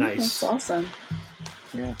 Nice. That's awesome.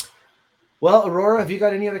 Yeah. Well, Aurora, have you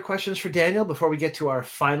got any other questions for Daniel before we get to our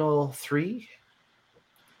final three?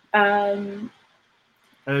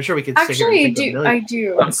 I'm sure we could. Actually, I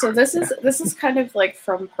do. So this is kind of like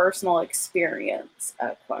from personal experience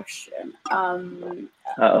a question.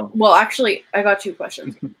 Well, actually, I got two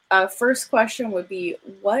questions. First question would be,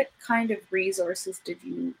 what kind of resources did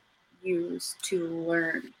you use to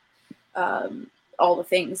learn all the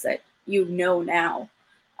things that you know now?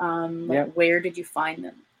 Where did you find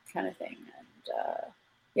them, kind of thing?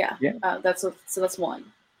 And that's one.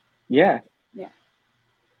 Yeah.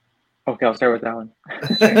 Okay, I'll start with that one.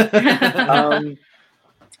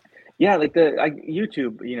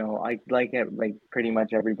 YouTube. I like it. Like pretty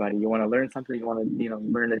much everybody. You want to learn something. You want to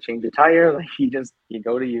learn to change a tire. Like you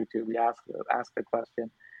go to YouTube. You ask the question.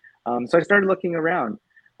 So I started looking around.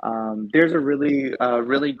 There's a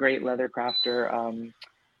really great leather crafter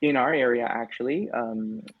in our area actually.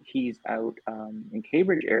 He's out in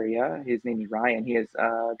Cambridge area. His name is Ryan. He is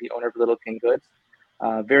the owner of Little King Goods.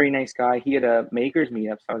 Very nice guy. He had a makers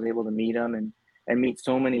meetup, so I was able to meet him and meet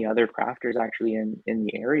so many other crafters actually in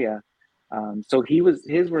the area. So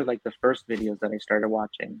his were like the first videos that I started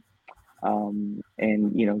watching, and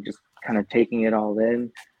just kind of taking it all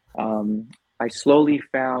in. I slowly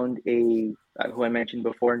found a who I mentioned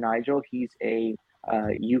before, Nigel. He's a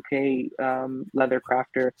UK leather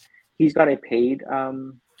crafter. He's got a paid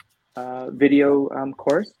video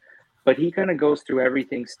course, but he kind of goes through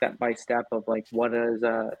everything step by step of like what is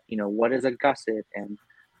a what is a gusset and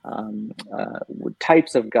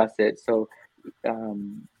types of gussets. So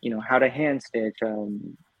how to hand stitch,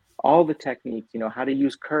 all the techniques, how to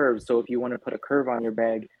use curves. So if you want to put a curve on your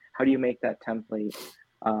bag, how do you make that template?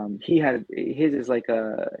 He has his is like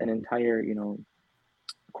an entire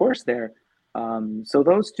course there. So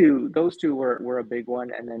those two were a big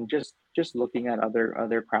one, and then just looking at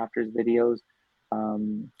other crafters videos. I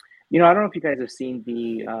don't know if you guys have seen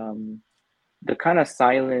the kind of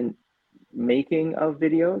silent making of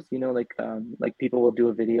videos. Like people will do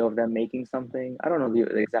a video of them making something. I don't know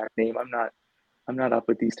the exact name. I'm not up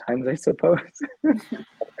with these times, I suppose.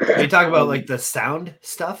 Are you talking about like the sound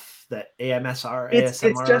stuff, that AMSR, It's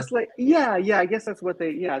ASMR? just like yeah, I guess that's what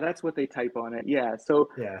they type on it. Yeah. So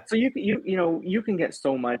Yeah. so you can get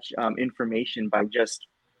so much information by just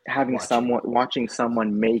having Watching. watching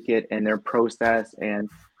someone make it and their process, and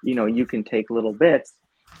you can take little bits.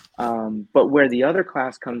 But where the other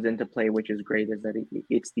class comes into play, which is great, is that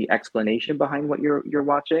it's the explanation behind what you're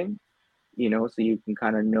watching. So you can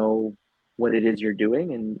kind of know what it is you're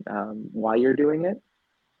doing and why you're doing it.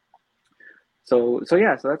 So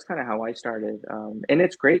yeah, so that's kind of how I started, and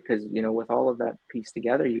it's great because with all of that pieced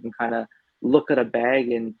together, you can kind of look at a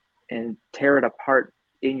bag and tear it apart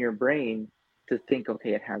in your brain to think,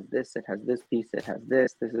 okay, it has this piece, it has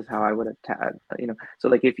this. This is how I would have, So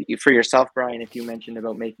like for yourself, Brian, if you mentioned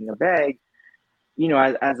about making a bag,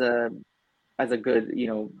 as a good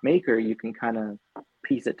maker, you can kind of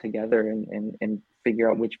piece it together and figure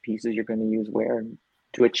out which pieces you're going to use where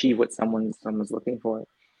to achieve what someone's looking for.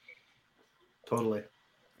 Totally.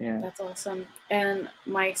 Yeah. That's awesome. And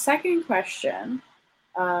my second question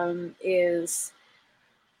is,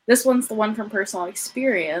 this one's the one from personal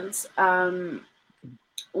experience.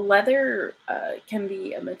 Leather can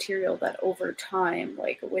be a material that over time,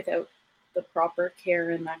 like without the proper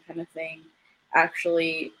care and that kind of thing,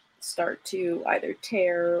 actually start to either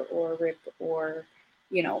tear or rip or,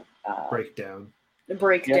 Break down.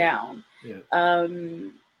 down. Yeah.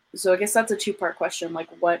 So I guess that's a two-part question. Like,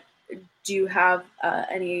 what do you have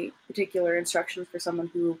any particular instructions for someone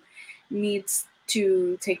who needs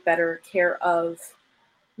to take better care of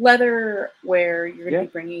leather, where you're going to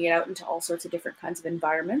be bringing it out into all sorts of different kinds of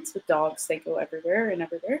environments? With dogs, they go everywhere and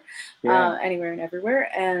everywhere, anywhere and everywhere.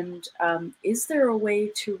 And is there a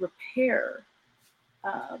way to repair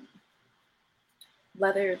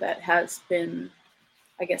leather that has been,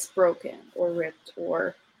 I guess, broken or ripped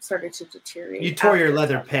or started to deteriorate? You tore your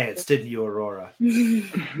leather pants, didn't you, Aurora? No, you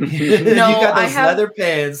got those I have leather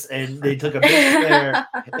pants, and they took a big tear,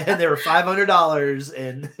 and they were $500.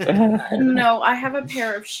 And no, I have a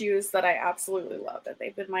pair of shoes that I absolutely love. That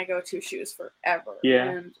they've been my go-to shoes forever. Yeah.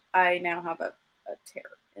 And I now have a tear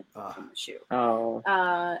in the shoe. Oh.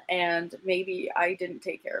 And maybe I didn't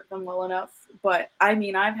take care of them well enough. But I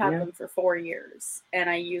mean, I've had them for 4 years, and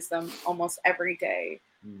I use them almost every day.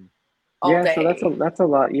 All day. So that's a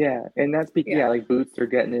lot. Yeah. And that's because like boots are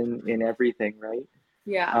getting in everything, right?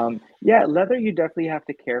 Yeah. Leather, you definitely have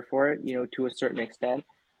to care for it, to a certain extent.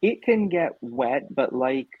 It can get wet, but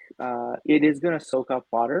like it is going to soak up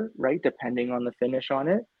water, right? Depending on the finish on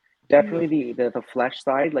it. Definitely the flesh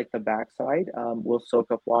side, like the back side, will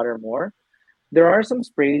soak up water more. There are some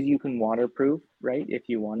sprays you can waterproof, right? If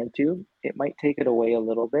you wanted to, it might take it away a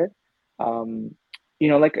little bit.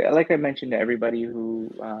 Like I mentioned to everybody who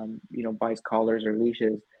buys collars or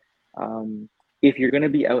leashes, if you're going to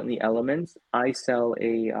be out in the elements, I sell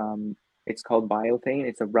it's called biothane.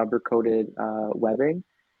 It's a rubber coated webbing.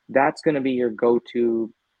 That's going to be your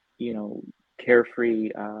go-to,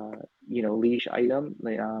 carefree, leash item,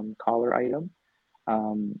 collar item.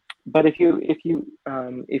 But if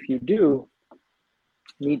you do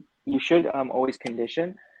need, you should always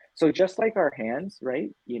condition. So just like our hands, right?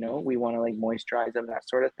 We want to like moisturize them, that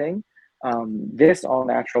sort of thing. This all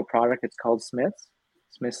natural product, it's called Smith's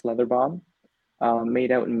Leather Balm,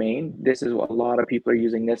 made out in Maine. This is what a lot of people are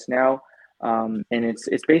using this now, and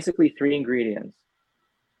it's basically 3 ingredients.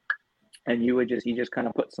 And you just kind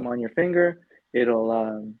of put some on your finger.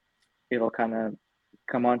 It'll kind of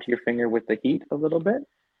come onto your finger with the heat a little bit.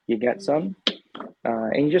 You get some,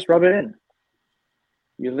 and you just rub it in.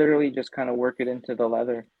 You literally just kind of work it into the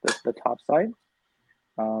leather, the top side.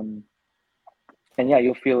 And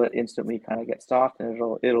you'll feel it instantly kind of get soft, and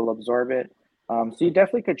it'll absorb it. So you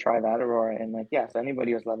definitely could try that, Aurora. And like, yes,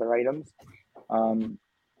 anybody has leather items.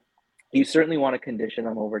 You certainly want to condition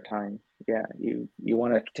them over time. Yeah, you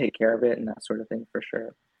want to take care of it and that sort of thing for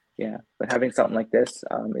sure. Yeah, but having something like this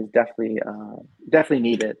is definitely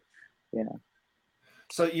needed. Yeah.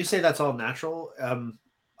 So you say that's all natural.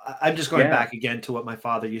 I'm just going Yeah. back again to what my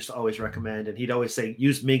father used to always recommend, and he'd always say,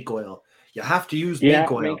 use mink oil. You have to use mink Yeah,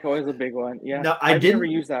 oil. mink oil is a big one. Yeah, No, I've never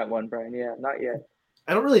used that one, Brian. Yeah, not yet.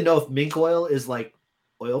 I don't really know if mink oil is like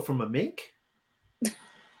oil from a mink.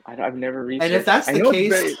 I've never And if researched. that's I the know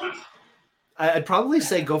it's case, very. I'd probably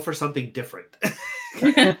say go for something different.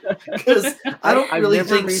 Because I don't I've really never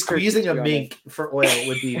think researched it, squeezing to a be honest. mink for oil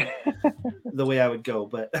would be the way I would go,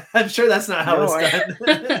 but I'm sure that's not how No, it's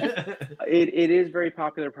done. it is very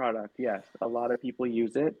popular product. Yes, a lot of people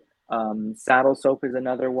use it. Saddle soap is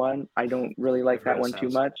another one. I don't really I've like heard that of one too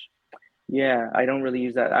saddle soap. much. Yeah, I don't really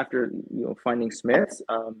use that after finding Smith's.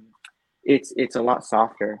 It's a lot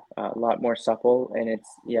softer, a lot more supple, and it's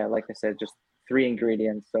yeah, like I said, just 3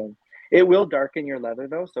 ingredients. So it will darken your leather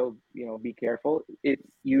though, so be careful. It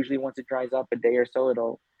usually once it dries up a day or so,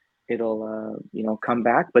 it'll come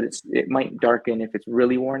back, but it might darken if it's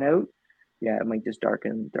really worn out. Yeah, it might just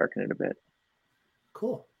darken it a bit.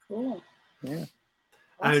 Cool. Cool. Yeah.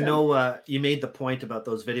 I Awesome. know you made the point about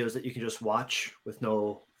those videos that you can just watch with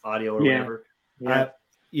no audio or Yeah. whatever. Yeah.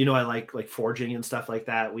 I like forging and stuff like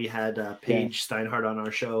that. We had Paige Steinhardt on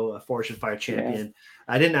our show, a Forge and Fire champion. Yeah.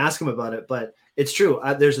 I didn't ask him about it, but it's true.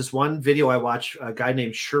 There's this one video I watch, a guy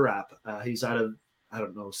named Shurap. He's out of, I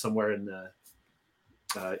don't know, somewhere in the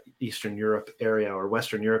Eastern Europe area or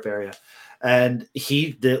Western Europe area. And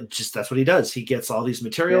that's what he does. He gets all these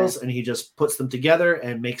materials and he just puts them together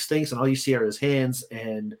and makes things. And all you see are his hands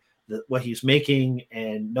and what he's making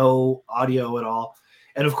and no audio at all.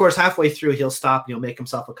 And of course, halfway through, he'll stop and he'll make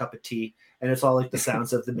himself a cup of tea. And it's all like the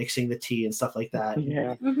sounds of the mixing the tea and stuff like that.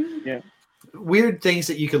 Yeah. Yeah. Weird things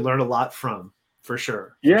that you can learn a lot from, for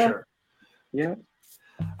sure. Yeah. For sure. Yeah.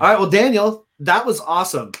 All right. Well, Daniel, that was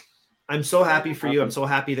awesome. I'm so happy for you. I'm so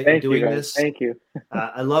happy that you're doing this. Thank you.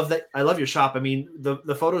 I love that. I love your shop. I mean,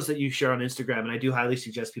 the photos that you share on Instagram, and I do highly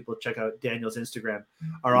suggest people check out Daniel's Instagram,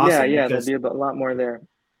 are awesome. Yeah, there'll be a lot more there.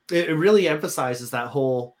 It really emphasizes that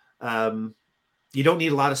whole, you don't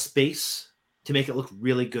need a lot of space to make it look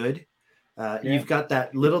really good. You've got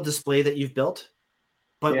that little display that you've built,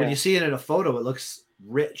 but when you see it in a photo, it looks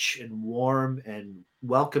rich and warm and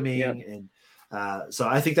welcoming. And so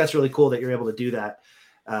I think that's really cool that you're able to do that.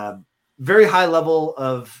 Very high level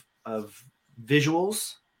of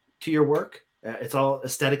visuals to your work. It's all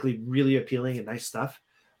aesthetically really appealing and nice stuff.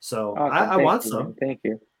 So I want some. Man. Thank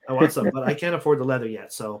you. I want some, but I can't afford the leather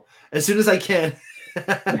yet. So as soon as I can,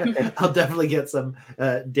 I'll definitely get some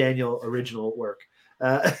Daniel original work.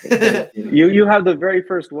 You have the very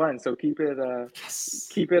first one, so keep it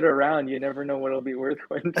around. You never know what it'll be worth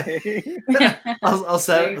one day. I'll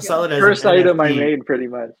sell it as first an item NFT. I made, pretty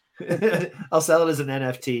much. I'll sell it as an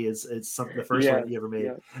NFT. It's something the first one you ever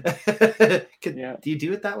made. Do you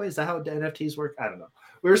do it that way? Is that how NFTs work? I don't know.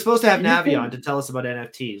 We were supposed to have Navi on to tell us about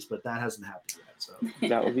NFTs, but that hasn't happened yet. So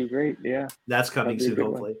that would be great. Yeah, that's coming soon,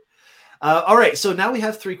 hopefully. All right, so now we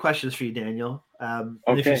have 3 questions for you, Daniel. And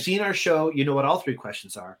if you've seen our show, you know what all 3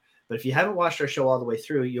 questions are. But if you haven't watched our show all the way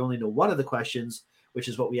through, you only know one of the questions, which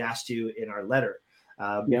is what we asked you in our letter.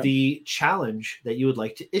 The challenge that you would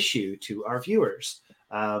like to issue to our viewers.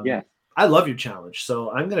 I love your challenge,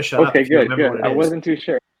 so I'm going to shut up. Okay, good. I wasn't too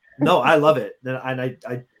sure. No, I love it, and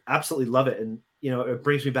I absolutely love it. And it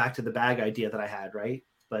brings me back to the bag idea that I had, right?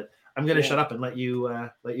 But I'm going to shut up and let you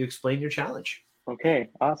explain your challenge. Okay,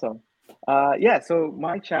 awesome. So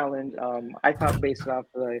my challenge, I thought based off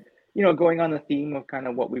the, going on the theme of kind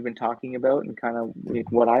of what we've been talking about and kind of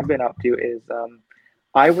what I've been up to is,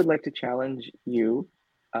 I would like to challenge you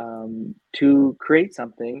to create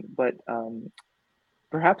something, but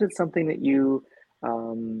perhaps it's something that you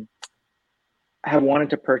have wanted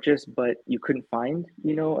to purchase, but you couldn't find,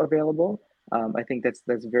 available. I think that's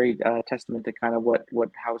very testament to kind of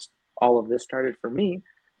how all of this started for me.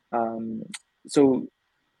 So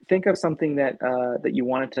think of something that you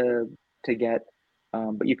wanted to get,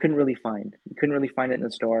 but you couldn't really find. You couldn't really find it in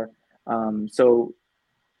the store. So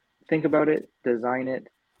think about it, design it,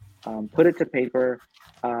 put it to paper,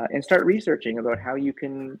 and start researching about how you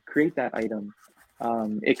can create that item.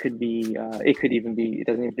 It could be, it doesn't even be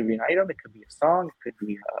an item. It could be a song. It could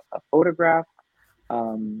be a photograph.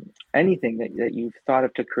 Anything that you've thought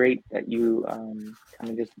of to create that you kind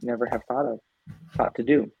of just never have thought to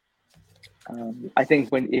do. I think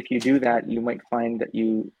if you do that, you might find that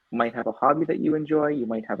you might have a hobby that you enjoy. You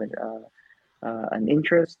might have an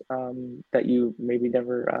interest that you maybe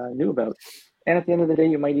never knew about. And at the end of the day,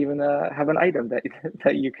 you might even have an item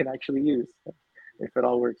that you can actually use if it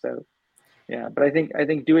all works out. Yeah, but I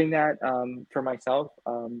think doing that for myself,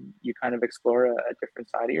 you kind of explore a different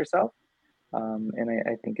side of yourself, and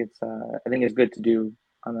I think it's good to do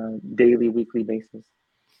on a daily, weekly basis.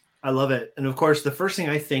 I love it. And of course, the first thing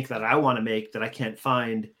I think that I want to make that I can't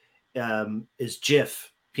find is Jif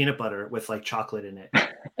peanut butter with like chocolate in it.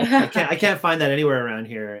 I can't find that anywhere around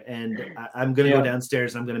here. And I'm going to go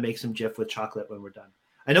downstairs and I'm going to make some Jif with chocolate when we're done.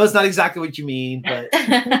 I know it's not exactly what you mean, but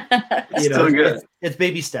you know, it's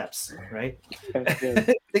baby steps, right?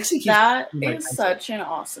 That is such an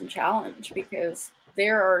awesome challenge, because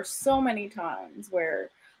there are so many times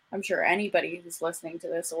where I'm sure anybody who's listening to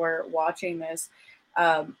this or watching this,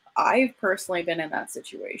 I've personally been in that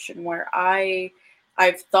situation where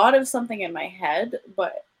I've thought of something in my head,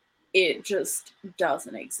 but it just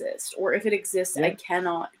doesn't exist. Or if it exists, I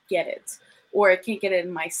cannot get it, or I can't get it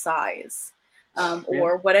in my size,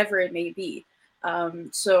 or whatever it may be.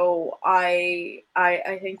 So I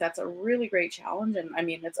think that's a really great challenge, and I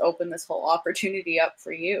mean, it's opened this whole opportunity up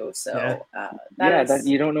for you. So that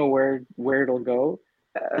you don't know where it'll go.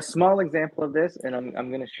 A small example of this, and I'm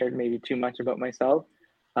going to share maybe too much about myself.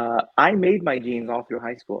 I made my jeans all through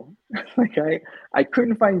high school. Like I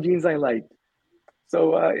couldn't find jeans I liked,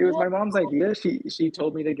 so it was my mom's idea. She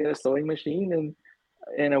told me to get a sewing machine,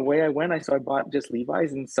 and away I went. I bought just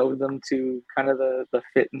Levi's and sewed them to kind of the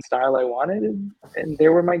fit and style I wanted, and they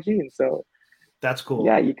were my jeans. So that's cool.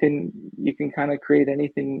 Yeah, you can kind of create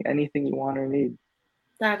anything you want or need.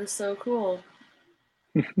 That is so cool.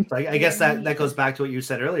 So I guess that goes back to what you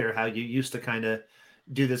said earlier, how you used to kind of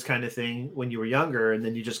do this kind of thing when you were younger, and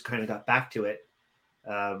then you just kind of got back to it.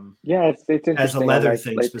 It's interesting. As a leather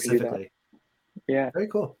thing specifically. Yeah. Very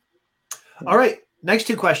cool. All right. Next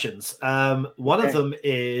two questions. One of them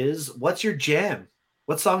is, what's your jam?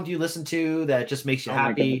 What song do you listen to that just makes you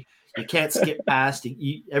happy? You can't skip past.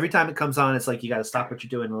 Every time it comes on, it's like you got to stop what you're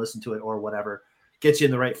doing and listen to it, or whatever. Gets you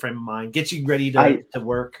in the right frame of mind. Gets you ready to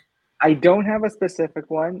work. I don't have a specific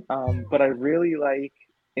one, but I really like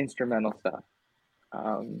instrumental stuff.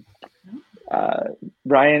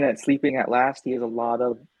 Ryan at Sleeping at Last, he has a lot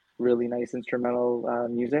of really nice instrumental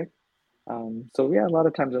music. So yeah, a lot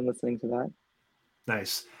of times I'm listening to that.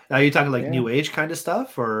 Nice. Now, are you talking like new age kind of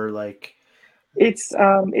stuff, or like? It's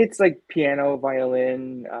like piano,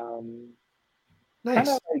 violin, nice. Kind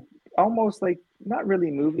of like almost like not really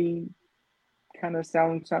movie kind of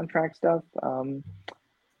soundtrack stuff.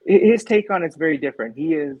 His take on it's very different.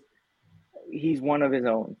 He's one of his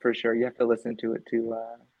own for sure. You have to listen to it to.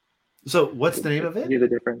 So what's the name of it? Hear the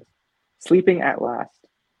difference. Sleeping at Last.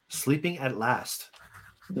 Sleeping at Last.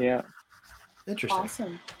 Yeah. Interesting.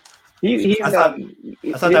 Awesome. I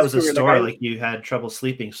thought that was a store, like you had trouble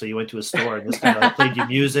sleeping, so you went to a store and this guy like played you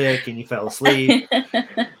music and you fell asleep.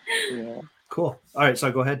 Yeah. Cool. All right,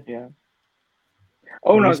 so go ahead. Yeah.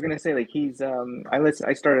 Oh no, I was gonna say like he's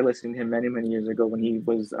I started listening to him many years ago when he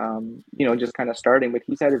was just kind of starting, but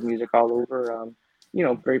he's had his music all over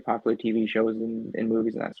very popular TV shows and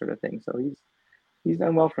movies and that sort of thing. So he's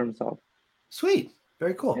done well for himself. Sweet.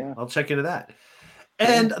 Very cool. Yeah. I'll check into that.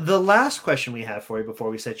 And the last question we have for you before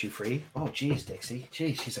we set you free. Oh, geez, Dixie.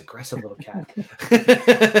 Geez, she's an aggressive little cat.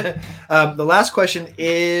 The last question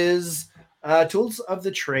is tools of the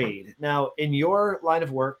trade. Now, in your line of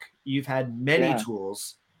work, you've had many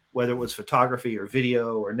tools, whether it was photography or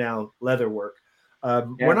video or now leather work.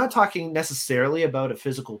 We're not talking necessarily about a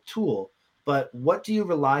physical tool, but what do you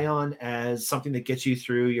rely on as something that gets you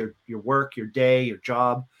through your work, your day, your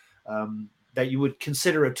job, that you would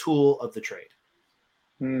consider a tool of the trade?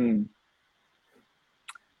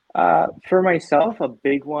 For myself, a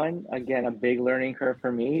big one, again, a big learning curve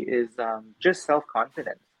for me is just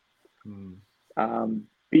self-confidence.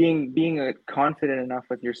 Being confident enough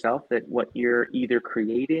with yourself that what you're either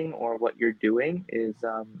creating or what you're doing is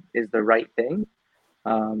the right thing,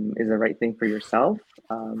 is the right thing for yourself,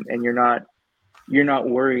 and you're not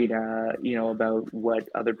worried, about what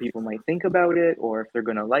other people might think about it or if they're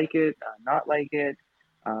going to like it, not like it.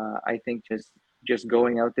 I think just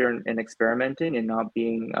going out there and experimenting and not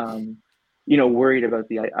being, worried about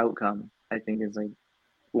the outcome, I think is like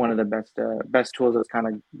one of the best tools that's kind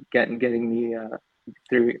of getting me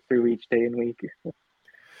through each day and week.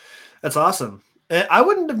 That's awesome. I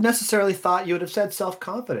wouldn't have necessarily thought you would have said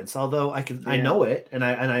self-confidence, although I know it and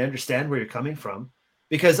I understand where you're coming from,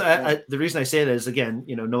 because the reason I say that is, again,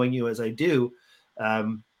 knowing you as I do,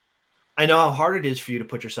 I know how hard it is for you to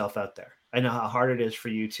put yourself out there. I know how hard it is for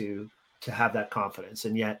you to have that confidence,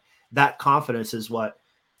 and yet that confidence is what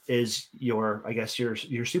is your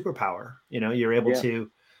superpower. You're able to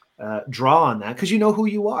draw on that because you know who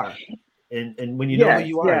you are, and when you know who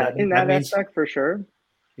you are, in that means, aspect for sure.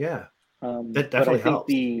 Yeah, that definitely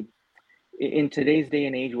helps. in today's day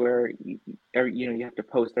and age where you have to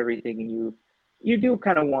post everything, and you do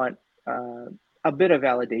kind of want a bit of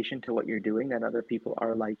validation to what you're doing, that other people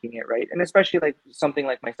are liking it, right? And especially like something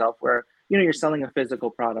like myself, where you're selling a physical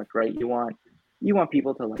product, right? You want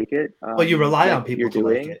people to like it. Well, you rely like on what you're people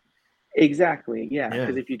to like doing. it. Exactly, yeah. Yeah.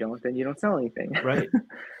 Because if you don't, then you don't sell anything. Right.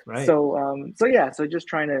 Right. So yeah, so just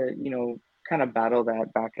trying to kind of battle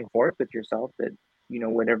that back and forth with yourself, that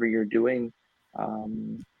whatever you're doing,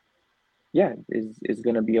 yeah, is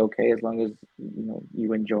going to be okay, as long as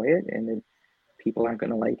you enjoy it. And if people aren't going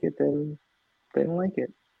to like it, then they don't like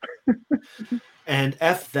it. And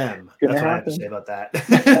F them. Gonna That's what I have to happen. say about that.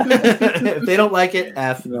 If they don't like it,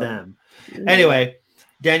 F No. them. Anyway,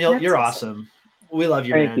 Daniel, That's you're awesome. We love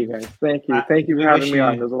you, Thank man. you, guys. Thank you. Thank you We for having wish me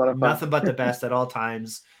on. you It was a lot of fun. nothing but the best at all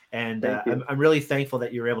times. And Thank you. I'm really thankful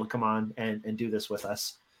that you were able to come on and do this with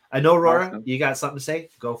us. I know, Aurora, Awesome. you got something to say?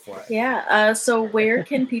 Go for it. Yeah. So where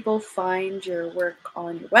can people find your work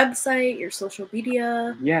on your website, your social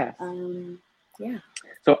media? Yes. Yeah.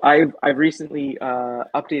 So I've recently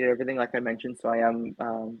updated everything, like I mentioned. So I am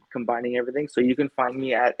combining everything. So you can find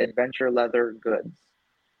me at Adventure Leather Goods,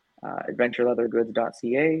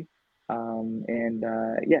 adventureleathergoods.ca, and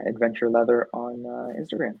yeah, Adventure Leather on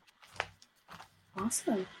Instagram.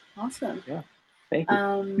 Awesome. Yeah. Thank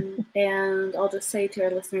you. And I'll just say to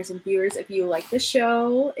our listeners and viewers, if you like the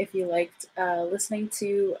show, if you liked listening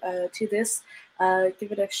to this,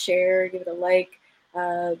 give it a share, give it a like.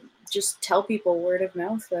 Just tell people word of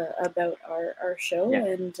mouth about our show, Yeah.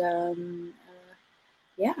 and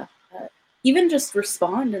even just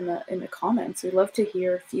respond in the comments. We love to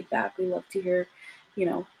hear feedback. We love to hear,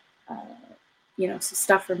 some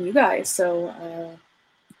stuff from you guys. So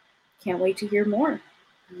can't wait to hear more.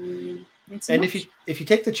 Thanks so And much. if you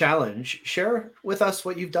take the challenge, share with us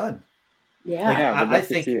what you've done. Yeah. Like, Yeah, I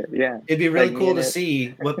think to see it. Yeah. it'd be really Tag me cool in to it.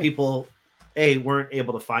 see what people A, weren't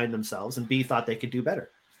able to find themselves, and B, thought they could do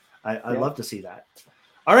better. I'd love to see that.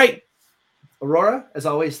 All right. Aurora, as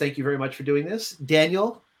always, thank you very much for doing this.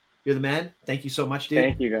 Daniel, you're the man. Thank you so much, dude.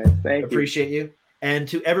 Thank you, guys. Thank you. Appreciate you. And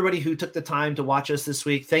to everybody who took the time to watch us this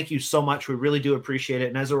week, thank you so much. We really do appreciate it.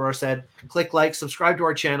 And as Aurora said, click like, subscribe to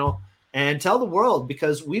our channel, and tell the world,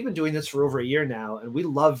 because we've been doing this for over a year now, and we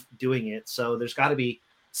love doing it. So there's got to be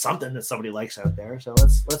something that somebody likes out there. So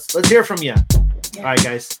let's hear from you. All right,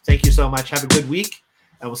 guys. Thank you so much. Have a good week,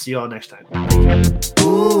 and we'll see you all next time.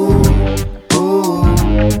 Ooh.